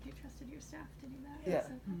sounds like you trusted your staff to do that. Yeah. So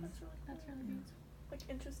that's really beautiful. Like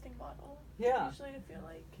interesting model. Yeah. Usually I feel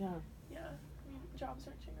like job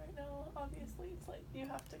searching right now, obviously it's like you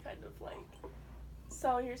have to kind of like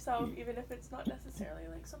sell yourself, even if it's not necessarily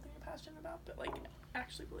like something you're passionate about, but like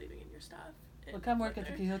actually believing in your staff. Well, come work at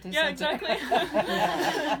the Quixote Center. Yeah, exactly.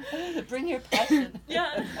 Bring your passion.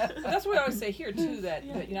 Yeah. That's what I always say here too, that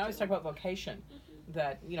I always talk about vocation.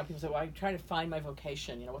 That people say, well, I'm trying to find my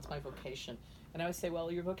vocation, what's my vocation? And I always say,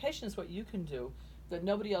 well, your vocation is what you can do that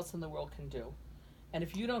nobody else in the world can do. And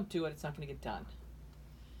if you don't do it, it's not going to get done.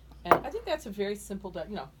 And I think that's a very simple,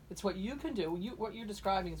 it's what you can do. What you're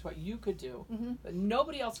describing is what you could do that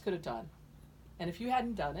nobody else could have done. And if you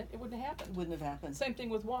hadn't done it, it wouldn't have happened. Wouldn't have happened. Same thing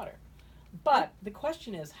with water. But the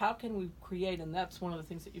question is, how can we create, and that's one of the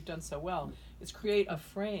things that you've done so well, is create a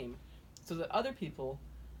frame so that other people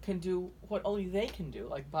can do what only they can do,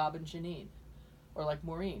 like Bob and Janine, or like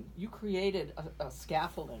Maureen. You created a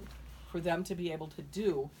scaffolding for them to be able to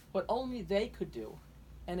do what only they could do.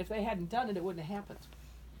 And if they hadn't done it, it wouldn't have happened.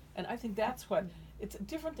 And I think that's what, it's a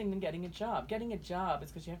different thing than getting a job. Getting a job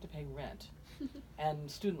is because you have to pay rent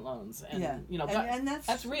and student loans, and and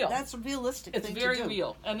that's real. That's a realistic It's thing very to do.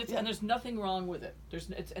 real, and there's nothing wrong with it.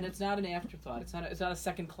 It's not an afterthought. It's not a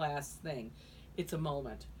second class thing. It's a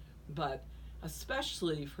moment, but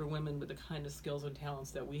especially for women with the kind of skills and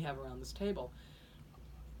talents that we have around this table,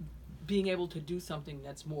 being able to do something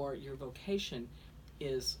that's more your vocation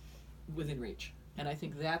is within reach, and I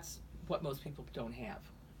think that's what most people don't have.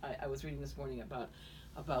 I was reading this morning about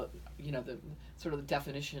the sort of the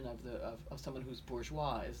definition of someone who's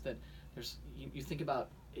bourgeois is that there's you think about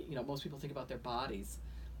most people think about their bodies,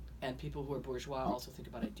 and people who are bourgeois also think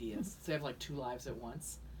about ideas. So they have like two lives at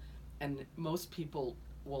once, and most people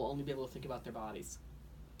will only be able to think about their bodies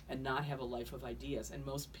and not have a life of ideas. And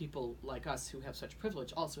most people like us who have such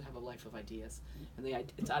privilege also have a life of ideas, and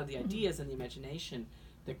it's out of the ideas and the imagination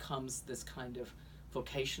that comes this kind of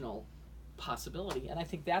vocational possibility. And I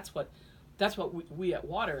think that's what we at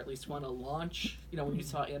Water at least want to launch. When you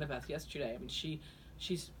saw Annabeth yesterday, I mean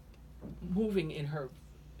she's moving in her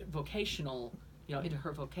vocational, into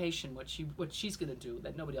her vocation, what she's going to do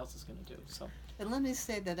that nobody else is going to do. So, and let me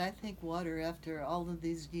say that I think Water, after all of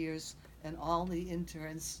these years and all the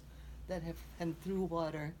interns that have been through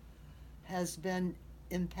Water, has been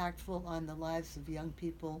impactful on the lives of young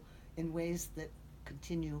people in ways that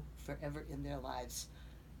continue forever in their lives.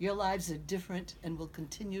 Your lives are different and will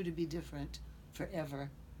continue to be different forever.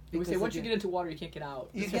 We say once you get into water, you can't get out.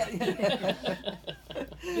 You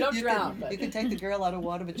don't drown. You can take the girl out of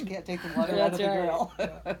water, but you can't take the water out of the girl.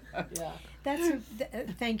 Yeah.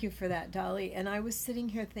 Thank you for that, Dolly. And I was sitting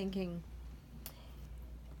here thinking,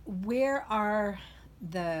 where are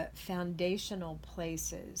the foundational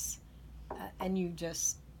places? And you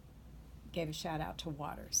just gave a shout out to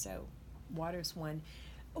Water, so Water's one.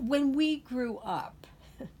 When we grew up,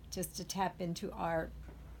 just to tap into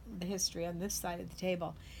the history on this side of the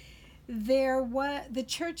table, the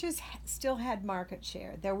churches still had market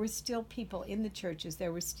share. There were still people in the churches.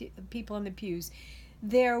 There were people in the pews.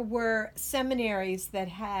 There were seminaries that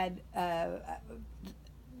had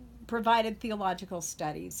provided theological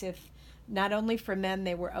studies. If not only for men,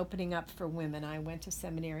 they were opening up for women. I went to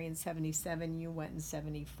seminary in 1977. You went in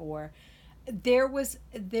 1974. There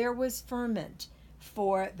was ferment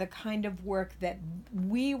for the kind of work that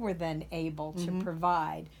we were then able to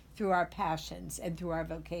provide through our passions and through our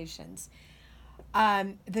vocations.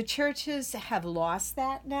 The churches have lost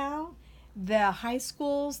that now. The high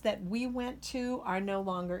schools that we went to are no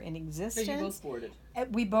longer in existence. So you both boarded.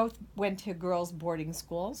 We both went to girls' boarding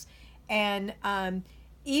schools, and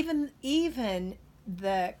even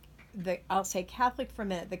the I'll say Catholic for a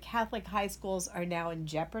minute. The Catholic high schools are now in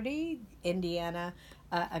jeopardy. Indianapolis,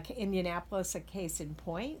 a case in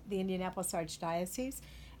point, the Indianapolis Archdiocese,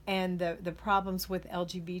 and the problems with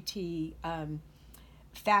LGBT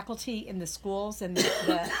faculty in the schools, and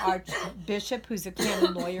the archbishop, who's a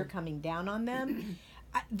canon lawyer, coming down on them.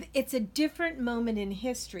 It's a different moment in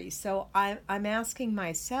history. So I'm asking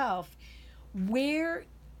myself, where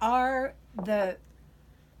are the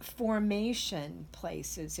formation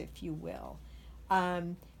places, if you will,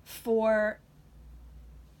 for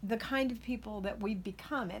the kind of people that we've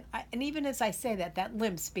become? And even as I say that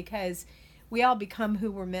limps, because we all become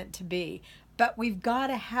who we're meant to be. But we've got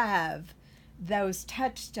to have those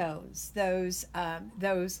touchstones, those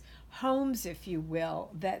homes, if you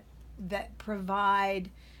will, that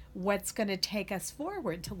provide what's going to take us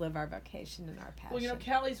forward to live our vocation and our passion. Well,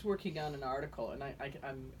 Callie's working on an article, and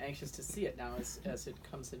I'm anxious to see it now as it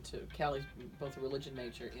comes into Callie's both a religion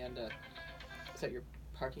major and is that your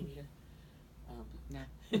parking meter? No.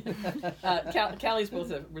 Callie's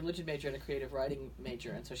both a religion major and a creative writing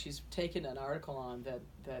major, and so she's taken an article on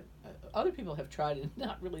that other people have tried and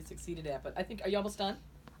not really succeeded at. But I think, are you almost done?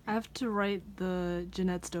 I have to write the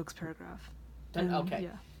Jeanette Stokes paragraph. Done? Okay.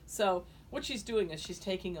 Yeah. So what she's doing is she's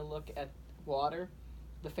taking a look at water,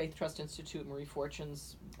 the Faith Trust Institute, Marie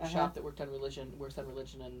Fortune's shop that works on religion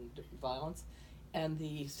and violence, and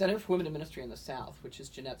the Center for Women in Ministry in the South, which is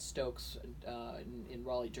Jeanette Stokes in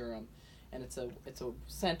Raleigh, Durham. And it's a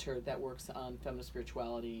center that works on feminist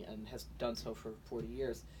spirituality and has done so for 40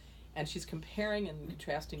 years. And she's comparing and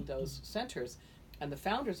contrasting those centers and the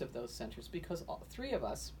founders of those centers, because three of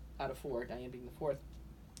us out of four, Diane being the fourth,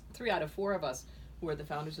 3 out of 4 of us who are the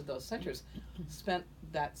founders of those centers spent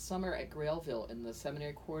that summer at Grailville in the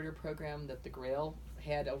seminary corridor program that the Grail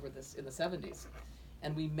had in the 70s.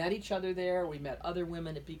 And we met each other there. We met other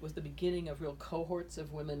women. It was the beginning of real cohorts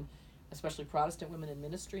of women, especially Protestant women in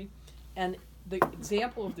ministry. And the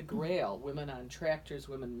example of the Grail, women on tractors,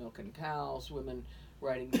 women milking cows, women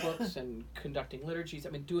writing books and conducting liturgies,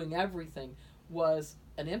 doing everything, was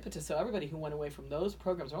an impetus. So everybody who went away from those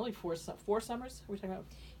programs, only four summers, are we talking about?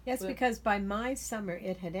 Yes, because by my summer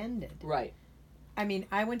it had ended. Right.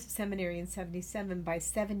 I went to seminary in 77. By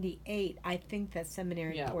 78, I think that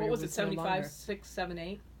seminary what was it, 75, no longer. 6, 7,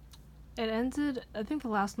 8? It ended, I think the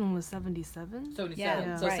last one was 77. 77.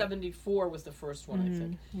 Yeah, so right. 74 was the first one, I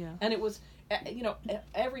think. Yeah. And it was,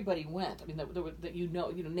 everybody went. That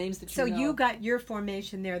names that you So know. you got your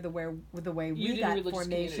formation there the way You we did got religious formation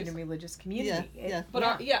communities. in religious community. Yeah.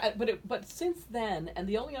 But since then, and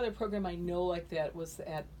the only other program I know like that was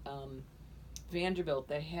at Vanderbilt.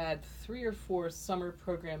 They had 3 or 4 summer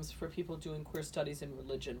programs for people doing queer studies in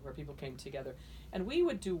religion, where people came together. And we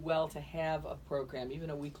would do well to have a program, even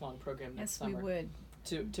a week-long program next summer. Yes, we would.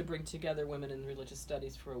 To bring together women in religious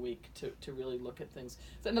studies for a week to really look at things.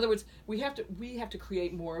 So in other words, we have to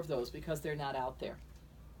create more of those, because they're not out there.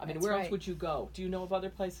 Where else would you go? Do you know of other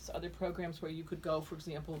places, other programs where you could go? For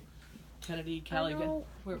example, Kennedy, Callie.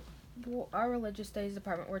 Our religious studies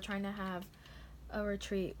department, we're trying to have a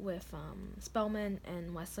retreat with Spelman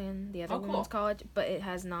and Wesleyan, the other women's college, but it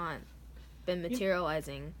has not been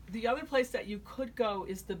materializing. The other place that you could go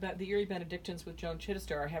is the Erie Benedictines with Joan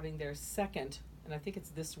Chittister are having their second, and I think it's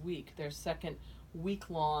this week, their second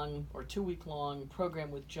week-long or 2-week-long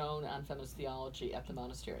program with Joan on feminist theology at the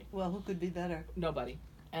monastery. Well, who could be better? Nobody.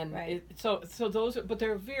 And right. So those, but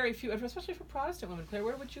there are very few, especially for Protestant women. Claire,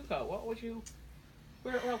 where would you go?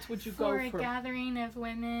 Where else would you go for a gathering of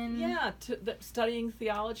women? Yeah, studying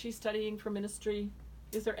theology, studying for ministry.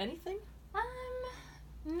 Is there anything?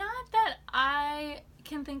 Not that I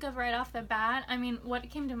can think of right off the bat. What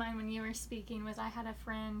came to mind when you were speaking was I had a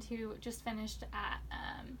friend who just finished at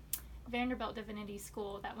Vanderbilt Divinity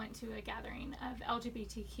School that went to a gathering of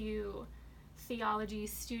LGBTQ theology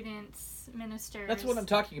students, ministers. That's what I'm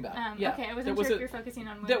talking about. Okay, I wasn't sure if you're focusing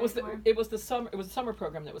on women. It was a summer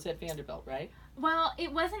program that was at Vanderbilt, right? Well,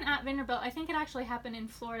 it wasn't at Vanderbilt. I think it actually happened in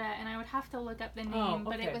Florida, and I would have to look up the name.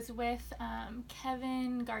 But it was with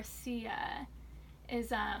Kevin Garcia, is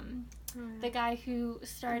the guy who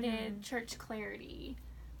started Church Clarity,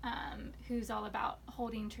 who's all about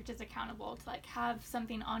holding churches accountable to have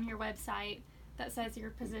something on your website that says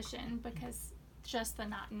your position, because just the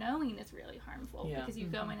not knowing is really harmful, because you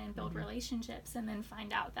go in and build relationships and then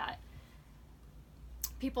find out that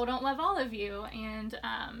people don't love all of you. And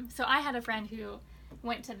so I had a friend who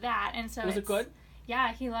went to that, and so Was it good?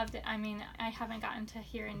 Yeah, he loved it. I mean, I haven't gotten to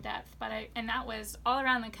hear in depth, but and that was all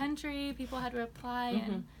around the country. People had to apply,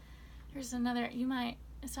 and there's another.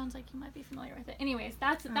 It sounds like you might be familiar with it. Anyways,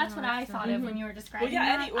 that's what I thought of when you were describing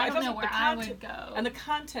that. I don't know where I would go. And the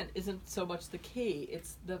content isn't so much the key;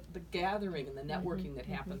 it's the gathering and the networking that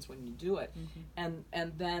happens when you do it, and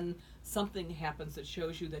then something happens that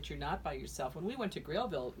shows you that you're not by yourself. When we went to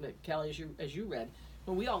Grailville, Kelly, as you read,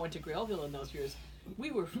 when we all went to Grailville in those years,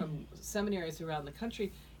 we were from seminaries around the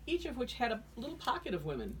country, each of which had a little pocket of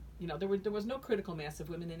women. You know, there was no critical mass of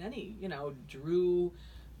women in any. You know, Drew,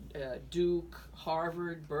 Duke,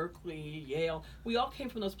 Harvard, Berkeley, Yale. We all came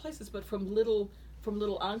from those places, but from little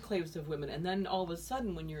enclaves of women. And then all of a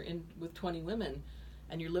sudden, when you're in with 20 women,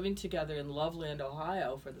 and you're living together in Loveland,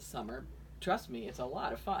 Ohio, for the summer, trust me, it's a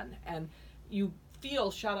lot of fun. And you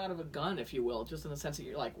feel shot out of a gun, if you will, just in the sense that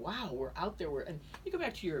you're like, wow, we're out there. And you go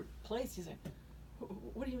back to your place, you say,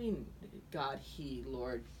 what do you mean, God, He,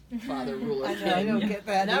 Lord, Father, Ruler, King? I don't get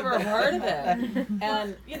that. Never heard of it.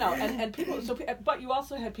 And, you know, and people, but you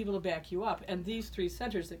also had people to back you up. And these 3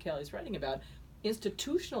 centers that Kelly's writing about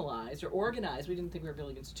institutionalized or organized, we didn't think we were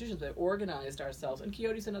building institutions, but organized ourselves. And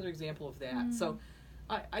Quixote's another example of that. So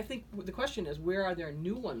I think the question is, where are there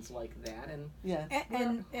new ones like that?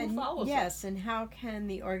 And who follows yes, and how can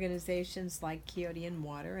the organizations like Quixote and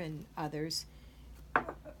Water and others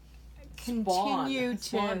continue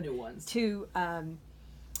spawn new ones.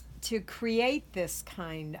 To create this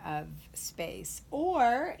kind of space?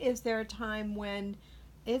 Or is there a time when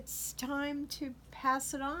it's time to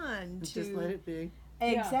pass it on? Just let it be.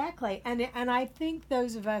 Exactly. Yeah. And I think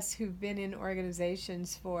those of us who've been in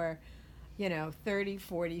organizations for 30,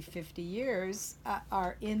 40, 50 years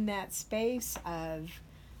are in that space of,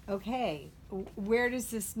 okay, where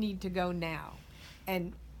does this need to go now?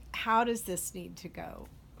 And how does this need to go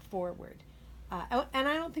forward? And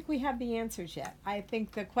I don't think we have the answers yet. I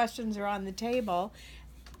think the questions are on the table.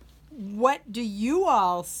 What do you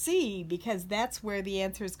all see? Because that's where the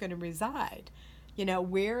answer is going to reside.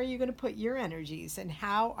 Where are you going to put your energies, and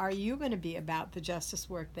how are you going to be about the justice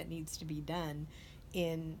work that needs to be done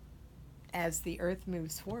as the earth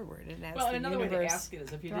moves forward and as the another universe way to ask it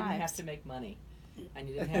is, if you thrives. didn't have to make money, and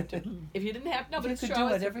you didn't have to, if you didn't have, no, If but you it's could true,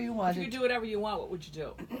 do whatever you wanted. If you could do whatever you want, what would you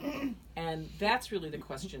do? And that's really the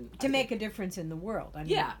question. To make a difference in the world. I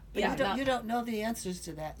mean, But you don't know the answers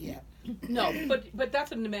to that yet. No, but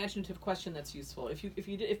that's an imaginative question that's useful.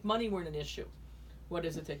 If money weren't an issue, what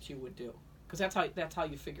is it that you would do? Because that's how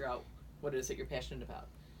you figure out what it is that you're passionate about.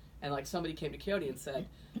 And like somebody came to Quixote and said,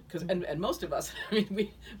 and most of us, I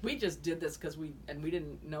mean, we just did this because we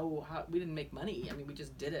didn't know how, we didn't make money. I mean, we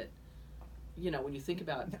just did it. When you think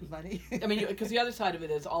about money. I mean, because the other side of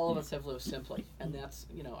it is all of us have lived simply, and that's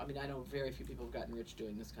I mean, I know very few people have gotten rich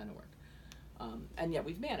doing this kind of work, and yet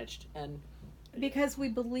we've managed. And because we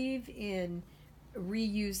believe in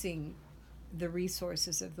reusing the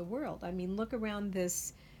resources of the world. I mean, look around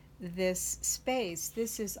this space.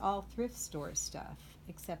 This is all thrift store stuff,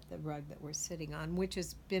 except the rug that we're sitting on, which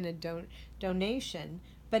has been a donation,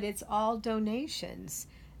 but it's all donations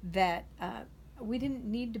that we didn't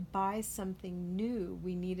need to buy something new.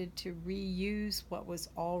 We needed to reuse what was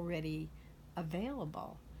already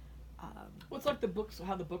available. Well, it's like the books,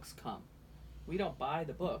 how the books come. We don't buy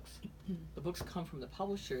the books. The books come from the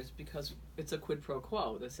publishers because it's a quid pro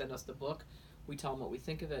quo. They send us the book. We tell them what we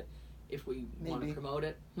think of it. If we want to promote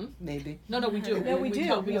it. Maybe. No, we do. No, we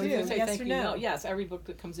do. We do. say yes thank or you. no? Yes, every book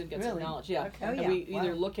that comes in gets Really? acknowledged. Yeah. Okay. Oh, yeah. And we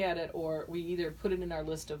either Wow. look at it, or we either put it in our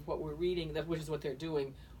list of what we're reading, which is what they're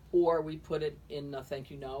doing, or we put it in a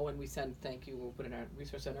thank you no, and we send thank you, we'll put it in our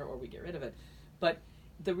resource center, or we get rid of it. But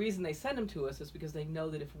the reason they send them to us is because they know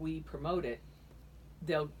that if we promote it,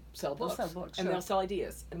 they'll sell books, books, and sure. they'll sell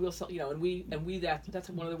ideas, and we'll sell, that's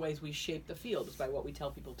one of the ways we shape the field, is by what we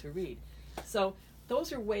tell people to read. So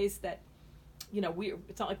those are ways that,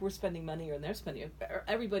 it's not like we're spending money or they're spending it.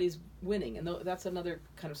 Everybody's winning, and that's another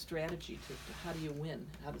kind of strategy to how do you win?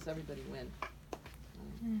 How does everybody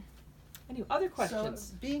win? Anyway, other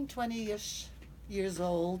questions? So being 20-ish years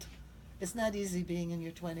old, it's not easy being in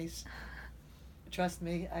your 20s. Trust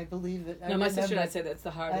me, I believe it. No, my sister and I say that's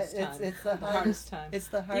the hardest time. It's the hardest time. It's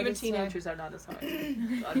the hardest Even teenagers are not as hard.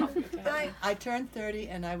 So I'm not gonna tell you. I turned 30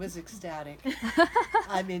 and I was ecstatic.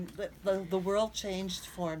 I mean, the world changed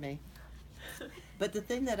for me. But the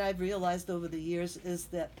thing that I've realized over the years is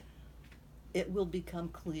that it will become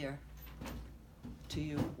clear to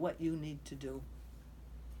you what you need to do.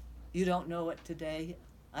 You don't know it today.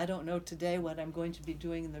 I don't know today what I'm going to be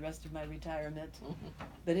doing in the rest of my retirement,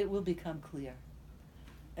 but it will become clear.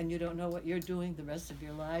 and you don't know what you're doing the rest of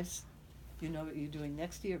your lives. You know what you're doing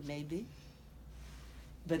next year, maybe,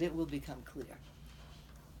 but it will become clear.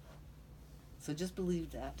 So just believe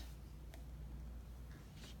that.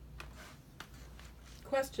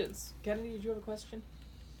 Questions? Kennedy, did you have a question?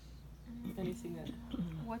 Anything that?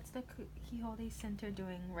 What's the Quixote Center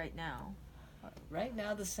doing right now? Right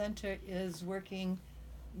now, the center is working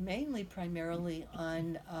primarily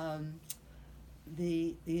on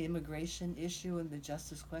the immigration issue and the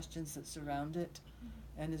justice questions that surround it,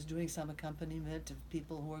 and is doing some accompaniment of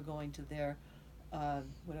people who are going to their,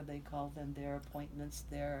 what do they call them, their appointments,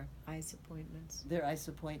 their ICE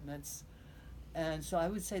appointments. And so I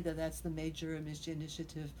would say that that's the major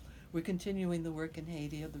initiative. We're continuing the work in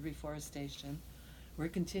Haiti of the reforestation. We're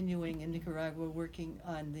continuing in Nicaragua working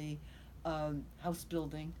on the house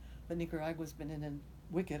building, but Nicaragua's been in a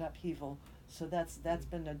wicked upheaval, so that's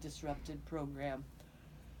been a disrupted program.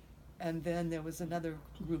 And then there was another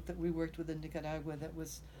group that we worked with in Nicaragua that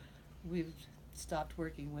we've stopped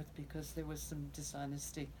working with because there was some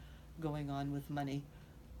dishonesty going on with money,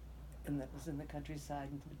 and that was in the countryside,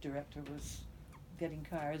 and the director was getting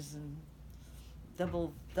cars and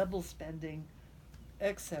double spending,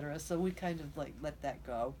 etc. So we kind of like let that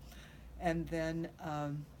go. And then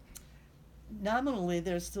nominally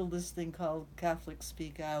there's still this thing called Catholics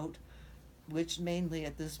Speak Out, which mainly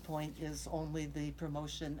at this point is only the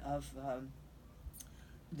promotion of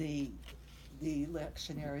the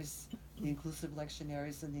lectionaries, the inclusive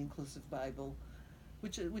lectionaries and the inclusive Bible,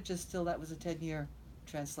 which is still, that was a 10-year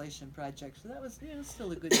translation project, so that was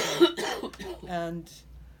still a good thing. And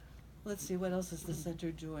let's see, what else is the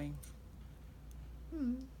center doing?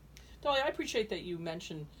 Dolly, I appreciate that you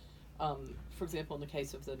mentioned, for example, in the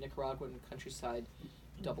case of the Nicaraguan countryside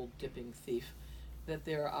double dipping thief, that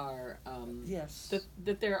there are Yes.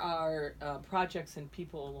 that there are projects and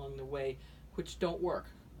people along the way which don't work,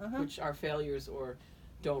 which are failures or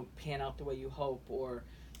don't pan out the way you hope or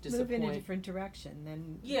disappoint. Move in a different direction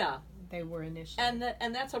than they were initially.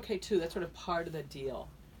 And that's okay too. That's sort of part of the deal.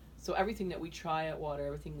 So everything that we try at Water,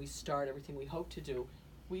 everything we start, everything we hope to do,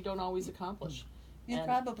 we don't always accomplish. You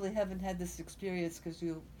probably haven't had this experience because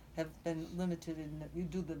you have been limited in, you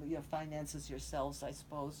do your finances yourselves, I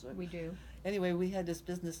suppose. We do. Anyway, we had this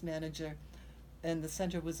business manager, and the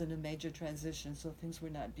center was in a major transition, so things were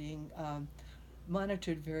not being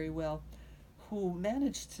monitored very well, who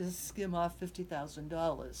managed to skim off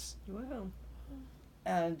 $50,000. Wow.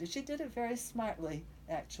 And she did it very smartly,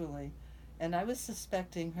 actually. And I was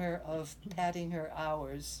suspecting her of padding her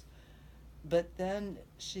hours, but then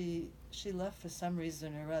she left for some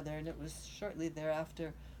reason or other, and it was shortly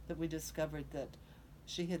thereafter that we discovered that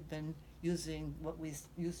she had been using what we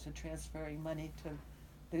used for transferring money to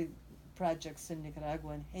the projects in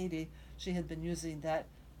Nicaragua and Haiti. She had been using that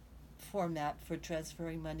format for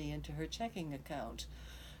transferring money into her checking account.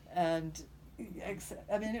 And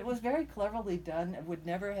I mean, it was very cleverly done. It would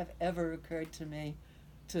never have ever occurred to me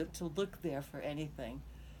to look there for anything.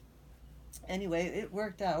 Anyway, it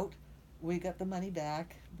worked out. We got the money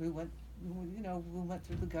back. We went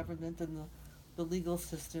through the government and the legal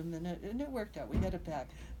system, and it worked out. We got it back.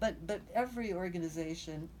 But every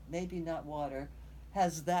organization, maybe not Water,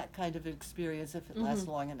 has that kind of experience if it lasts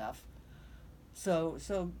long enough. So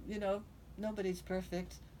nobody's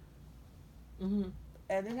perfect. And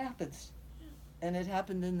it happens. And it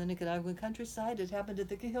happened in the Nicaraguan countryside. It happened at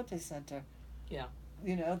the Quixote Center. Yeah.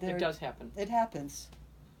 It does happen. It happens.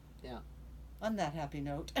 Yeah. On that happy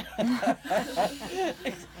note,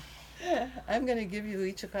 I'm going to give you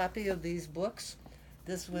each a copy of these books.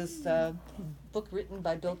 This was a book written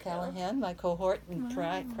by Bill Callahan, my cohort in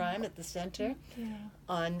crime at the center,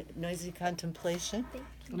 on noisy contemplation.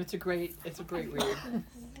 And it's a great read.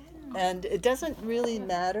 And it doesn't really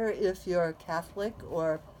matter if you're Catholic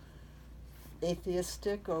or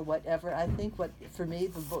atheistic or whatever. I think what, for me,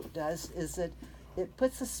 the book does is that it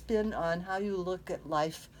puts a spin on how you look at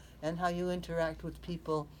life and how you interact with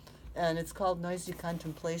people. And it's called Noisy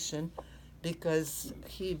Contemplation because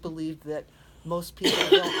he believed that most people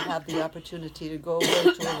don't have the opportunity to go away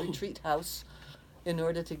to a retreat house in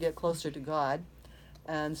order to get closer to God.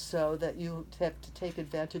 And so that you have to take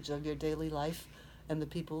advantage of your daily life and the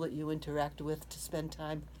people that you interact with to spend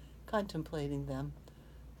time contemplating them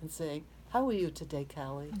and saying, how are you today,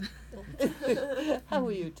 Callie? How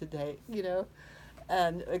are you today?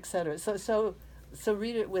 And etc. So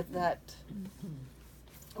read it with that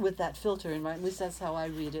filter in mind. At least that's how I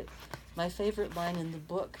read it. My favorite line in the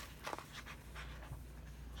book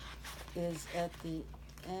is at the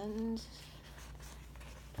end.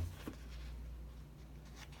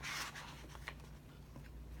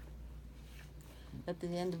 At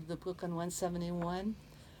the end of the book on 171,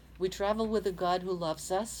 We travel with a God who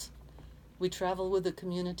loves us. We travel with a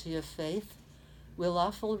community of faith. We'll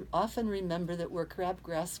often remember that we're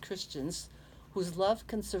crabgrass Christians whose love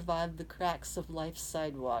can survive the cracks of life's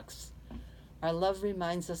sidewalks. Our love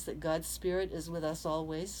reminds us that God's Spirit is with us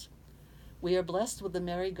always. We are blessed with a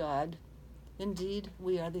merry God. Indeed,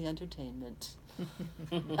 we are the entertainment.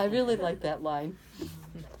 I really like that line.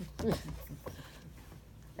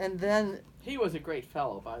 And then He was a great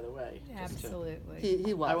fellow, by the way. Absolutely.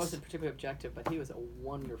 he was. I wasn't particularly objective, but he was a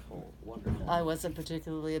wonderful, wonderful. I wasn't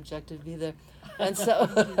particularly objective either. And so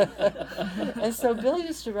and so Bill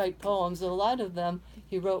used to write poems. A lot of them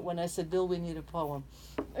he wrote when I said, Bill, we need a poem.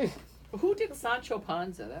 Who did Sancho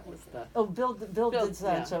Panza? That was the. Oh, Bill did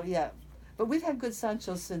Sancho, yeah. But we've had good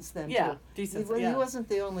Sanchos since then, Yeah, too. decent. He Yeah. wasn't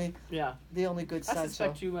the only Yeah. good I Sancho.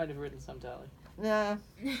 suspect you might have written some, Dolly. Nah,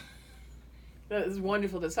 That is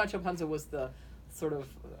wonderful. That Sancho Panza was the sort of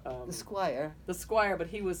the squire. the squire, but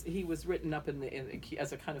he was written up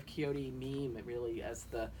as a kind of Quixote meme, really, as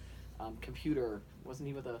the computer. Wasn't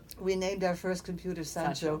he with a We named our first computer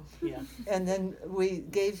Sancho. Yeah. And then we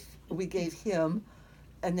gave him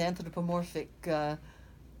an anthropomorphic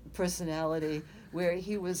personality where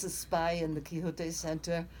he was a spy in the Quixote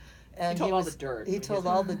Center. And He told all the dirt. He told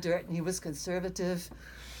all the dirt, and he was conservative.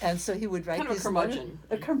 And so he would write Kind of a these curmudgeon.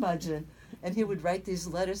 A curmudgeon. And he would write these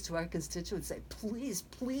letters to our constituents, say, please,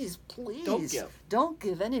 please, please, don't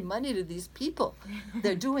give any money to these people.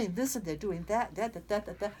 They're doing this and they're doing that.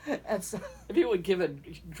 And so If people would give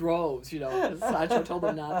it droves, you know, 'cause Sancho told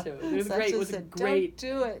them not to. It was Sancho great. It was a said, great.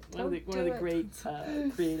 Don't do it. One of the great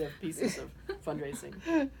creative pieces of fundraising.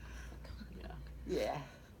 Yeah. Yeah.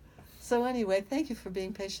 So anyway, thank you for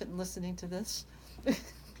being patient and listening to this.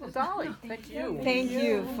 Well, Dolly, thank you. Thank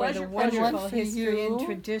you for Pleasure, the pleasure. wonderful One for history and you.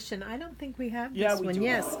 tradition. I don't think we have Yeah, this we one. do.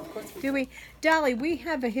 Yes. Of course we Do we? Dolly, we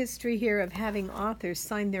have a history here of having authors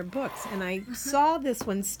sign their books, and I saw this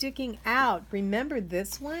one sticking out. Remember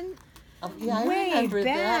this one? Yeah, I Way remember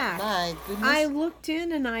back. that. My goodness. I looked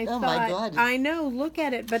in and I Oh, thought, my God. I know, look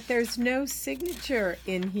at it, but there's no signature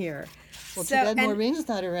in here. Well, too bad and- Maureen's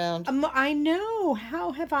not around. I know.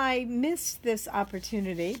 How have I missed this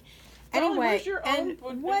opportunity? Dolly, Anyway, where's your own and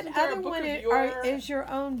book? what Isn't there a other book one of your- is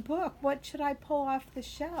your own book? What should I pull off the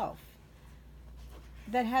shelf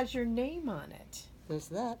that has your name on it? There's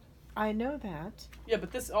that. I know that. Yeah,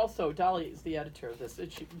 but this also, Dolly is the editor of this.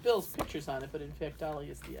 Bill's picture's on it, but in fact, Dolly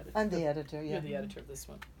is the editor. I'm the editor, yeah. You're the editor of this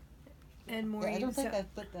one. And Yeah, Maureen. I don't think so- I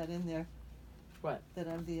put that in there. What? That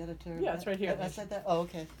I'm the editor. Yeah, it's right here. I said that? Oh,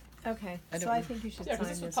 okay. Okay, I so don't- I think you should Yeah, sign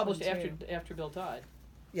because this was one published too. after Bill died.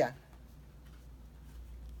 Yeah.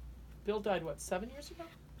 Bill died, what, 7 years ago?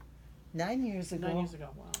 9 years ago. 9 years ago,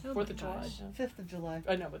 wow. Oh 4th my of July. gosh. Yeah. 5th of July.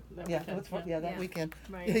 I know, but that Yeah, weekend, that Yeah. weekend.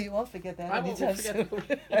 Right. Yeah, you won't forget that I won't anytime forget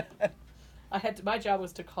soon. I had to, my job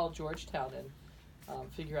was to call Georgetown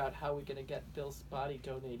and figure out how we're going to get Bill's body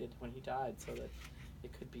donated when he died so that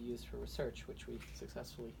it could be used for research, which we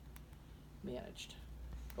successfully managed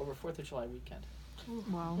over 4th of July weekend.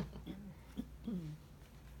 Wow.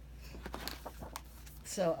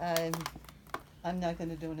 So I'm not going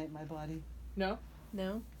to donate my body. No?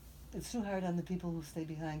 No? It's too hard on the people who stay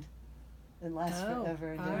behind. It lasts Oh,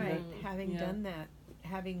 forever and all ever. right. Having Yeah. done that,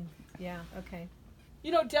 yeah, okay.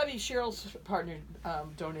 You know, Debbie, Cheryl's partner,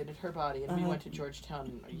 donated her body, and we Uh-huh. went to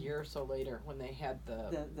Georgetown a year or so later when they had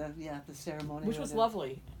The ceremony. which where was they-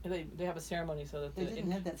 lovely. They have a ceremony so that They the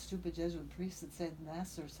didn't have that stupid Jesuit priest that said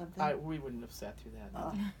mass or something. we wouldn't have sat through that.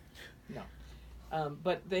 Oh. No.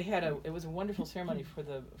 But they had it was a wonderful ceremony for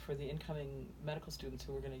the incoming medical students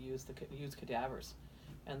who were going to use cadavers,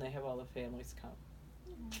 and they have all the families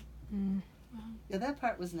come. Mm. Yeah, that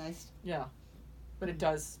part was nice. Yeah, but it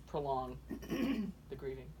does prolong the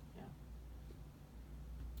grieving. Yeah.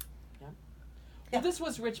 Yeah. Well, this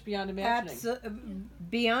was rich beyond imagining.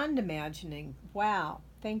 Beyond imagining. Wow.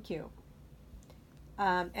 Thank you.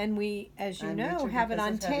 And we, as you I'm know, richer have it because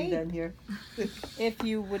on of having tape. been here. If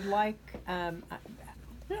you would like,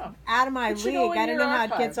 Yeah. out of my But league. you know, in I don't your know how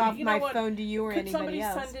it archive, gets off you know my what? phone to you or Could somebody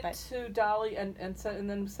anybody else. send it But to Dolly and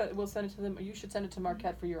we'll send it to them. You should send it to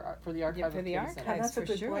Marquette for the archive. yeah, of for the Quixote Center. archives That's a for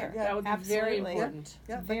good sure. point, yeah. That would be very Absolutely. important.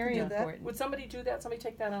 Yeah, I Very can do that. important. Would somebody do that? Somebody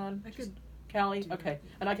take that on? I could. Callie? Okay.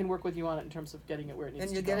 And I can work with you on it in terms of getting it where it needs And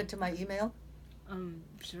to you go. get it to my email?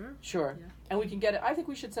 Sure. Sure. Yeah. And we can get it. I think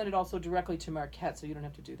we should send it also directly to Marquette so you don't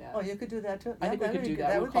have to do that. Oh, you could do that too? I think we That could would do be-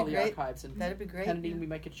 that. We'll would call be the great. archives. And That'd be great. Kennedy, we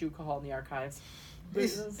might get you a call in the archives.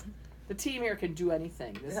 The team here can do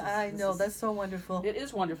anything. This I know, is- that's so wonderful. It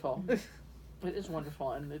is wonderful. It is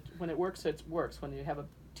wonderful, and when it works, it works. When you have a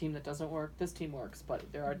team that doesn't work, this team works. But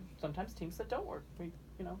there are sometimes teams that don't work. It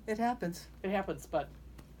It happens. happens, but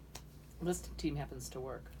this team happens to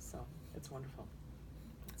work, so it's wonderful.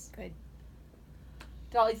 Good.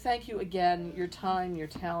 Dolly, thank you again. Your time, your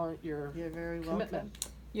talent, your You're very commitment. welcome.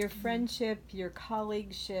 Your friendship, your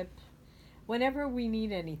colleagueship. Whenever we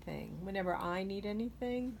need anything, whenever I need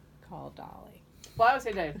anything, call Dolly. Well, I would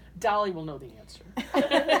say, Dave, Dolly will know the answer.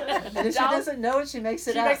 And if she doesn't know it, she makes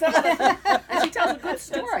it She up. makes up, and she tells a good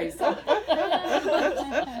story. So.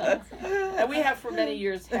 And we have for many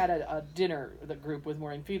years had a dinner, the group with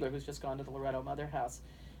Maureen Fiedler, who's just gone to the Loretto Mother House,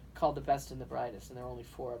 called The Best and the Brightest, and there are only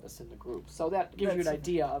 4 of us in the group. So that gives you an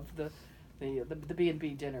idea of the B&B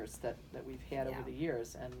dinners that we've had over the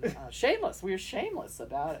years. And shameless, we are shameless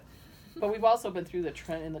about it. But we've also been through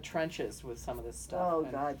in the trenches with some of this stuff. Oh,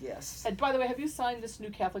 God, yes. And by the way, have you signed this new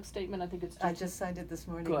Catholic statement? I think it's I just signed it this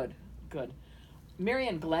morning. Good.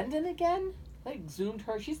 Marianne Glendon again? They exhumed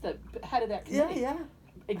her. She's the head of that committee. Yeah.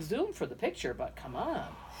 Exhumed for the picture, but come on.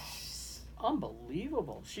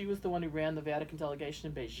 Unbelievable. She was the one who ran the Vatican delegation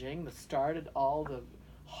in Beijing that started all the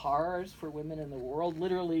horrors for women in the world.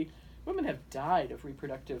 Literally, women have died of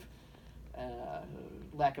reproductive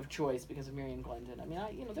lack of choice because of Marianne Glendon. I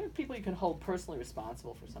mean, there are people you can hold personally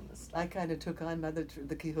responsible for some of this stuff. I kind of took on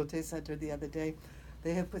the Quixote Center the other day.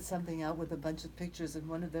 They had put something out with a bunch of pictures, and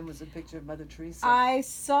one of them was a picture of Mother Teresa. I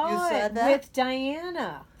saw You saw it that? with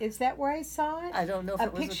Diana. Is that where I saw it? I don't know if A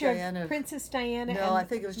it was with picture Diana. of Princess Diana. No, and, I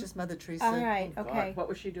think it was just Mother Teresa. all right, Oh, God. okay. What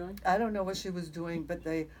was she doing? I don't know what she was doing, but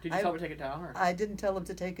Did you tell her to take it down? Or? I didn't tell them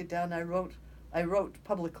to take it down. I wrote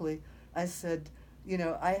publicly. I said,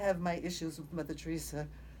 I have my issues with Mother Teresa,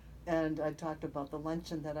 and I talked about the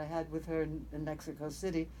luncheon that I had with her in Mexico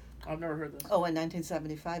City. I've never heard this. Oh, in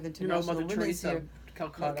 1975, International Mother Women's Teresa, Year,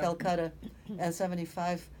 Calcutta. and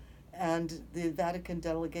 75, and the Vatican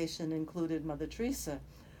delegation included Mother Teresa,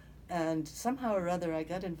 and somehow or other I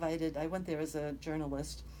got invited. I went there as a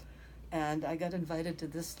journalist, and I got invited to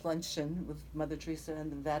this luncheon with Mother Teresa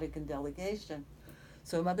and the Vatican delegation.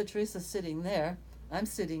 So Mother Teresa's sitting there, I'm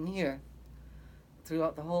sitting here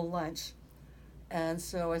throughout the whole lunch. And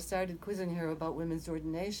so I started quizzing her about women's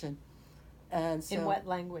ordination. And so In what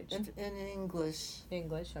language? in English.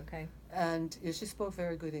 English, okay. And she spoke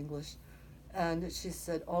very good English. And she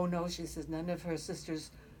said, oh no, she says, none of her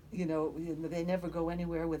sisters, they never go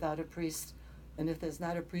anywhere without a priest. And if there's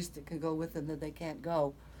not a priest that can go with them, then they can't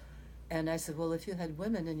go. And I said, well, if you had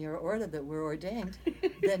women in your order that were ordained,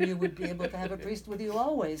 then you would be able to have a priest with you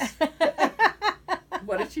always.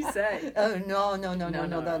 What did she say? Oh, no.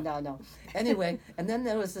 Anyway, and then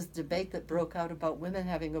there was this debate that broke out about women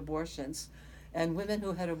having abortions. And women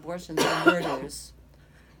who had abortions are murderers.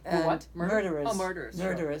 And What? Murderers. Oh, murderers.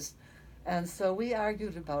 Murderers. And so we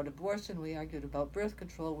argued about abortion, we argued about birth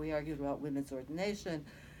control, we argued about women's ordination.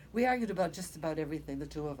 We argued about just about everything, the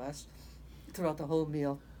two of us, throughout the whole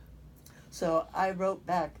meal. So I wrote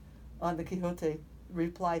back on the Quixote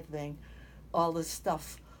reply thing all this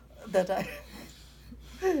stuff that I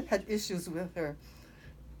had issues with her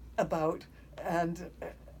about. And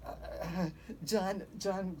John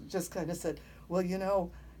just kind of said,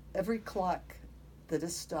 well, every clock that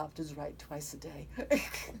is stopped is right twice a day.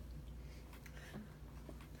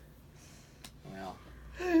 Well,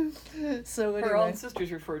 So anyway. her own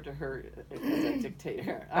sisters referred to her as a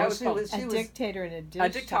dictator. I Oh, always called A dictator in a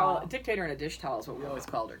dish a towel. dictator in a dish towel is what we always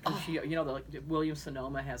called her. 'Cause she, William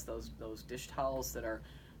Sonoma has those dish towels that are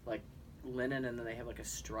like linen, and then they have like a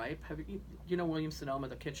stripe. Have you know William Sonoma,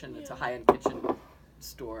 the kitchen? It's a high-end kitchen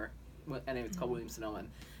store, and it's called William Sonoma. And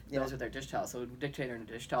those are their dish towels. So dictator in a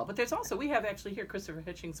dish towel. But there's also, we have actually here Christopher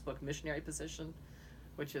Hitchings' book, Missionary Position,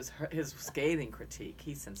 which is his scathing critique.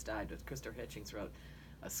 He's since died, but Christopher Hitchings wrote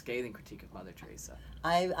a scathing critique of Mother Teresa.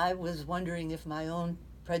 I was wondering if my own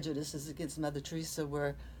prejudices against Mother Teresa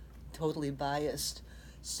were totally biased.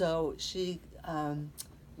 So she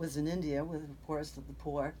was in India with the poorest of the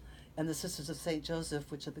poor, and the Sisters of St.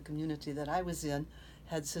 Joseph, which are the community that I was in,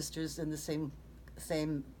 had sisters in the same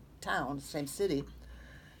town, same city.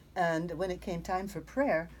 And when it came time for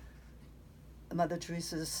prayer, Mother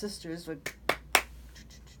Teresa's sisters would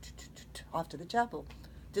off to the chapel.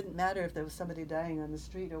 Didn't matter if there was somebody dying on the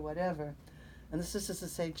street or whatever. And the Sisters of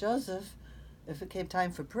St. Joseph, if it came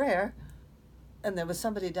time for prayer, and there was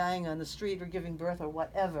somebody dying on the street or giving birth or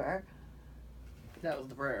whatever, That was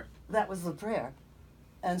the prayer. that was the prayer.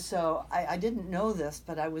 And so I didn't know this,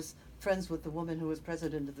 but I was friends with the woman who was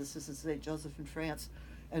president of the Sisters of St. Joseph in France,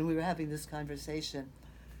 and we were having this conversation.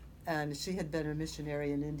 And she had been a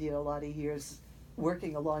missionary in India a lot of years,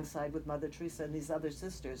 working alongside with Mother Teresa and these other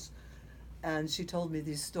sisters. And she told me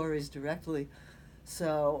these stories directly.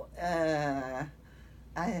 So I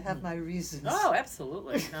have my reasons. Oh,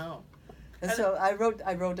 absolutely. No. And so I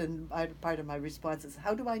wrote in part of my response is,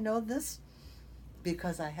 how do I know this?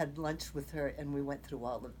 Because I had lunch with her and we went through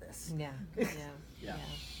all of this. Yeah. Yeah.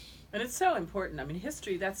 And it's so important. I mean,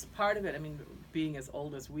 history, that's part of it. I mean, being as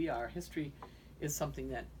old as we are, history is something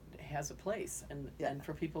that has a place. And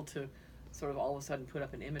for people to sort of all of a sudden put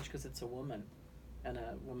up an image because it's a woman, and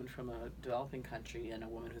a woman from a developing country, and a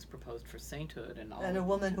woman who's proposed for sainthood, and all. And a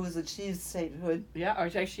woman who has achieved sainthood. Yeah, or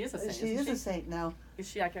she is a saint. She is a saint now. Is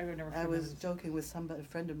she? I never. I was joking with a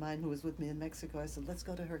friend of mine who was with me in Mexico. I said, let's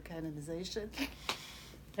go to her canonization.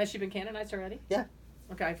 Has she been canonized already? Yeah.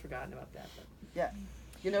 Okay, I'd forgotten about that. But. Yeah.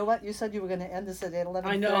 You know what? You said you were going to end this at 11:30.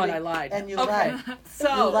 I know, and I lied. And you okay. lied.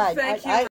 So, you lied. thank you.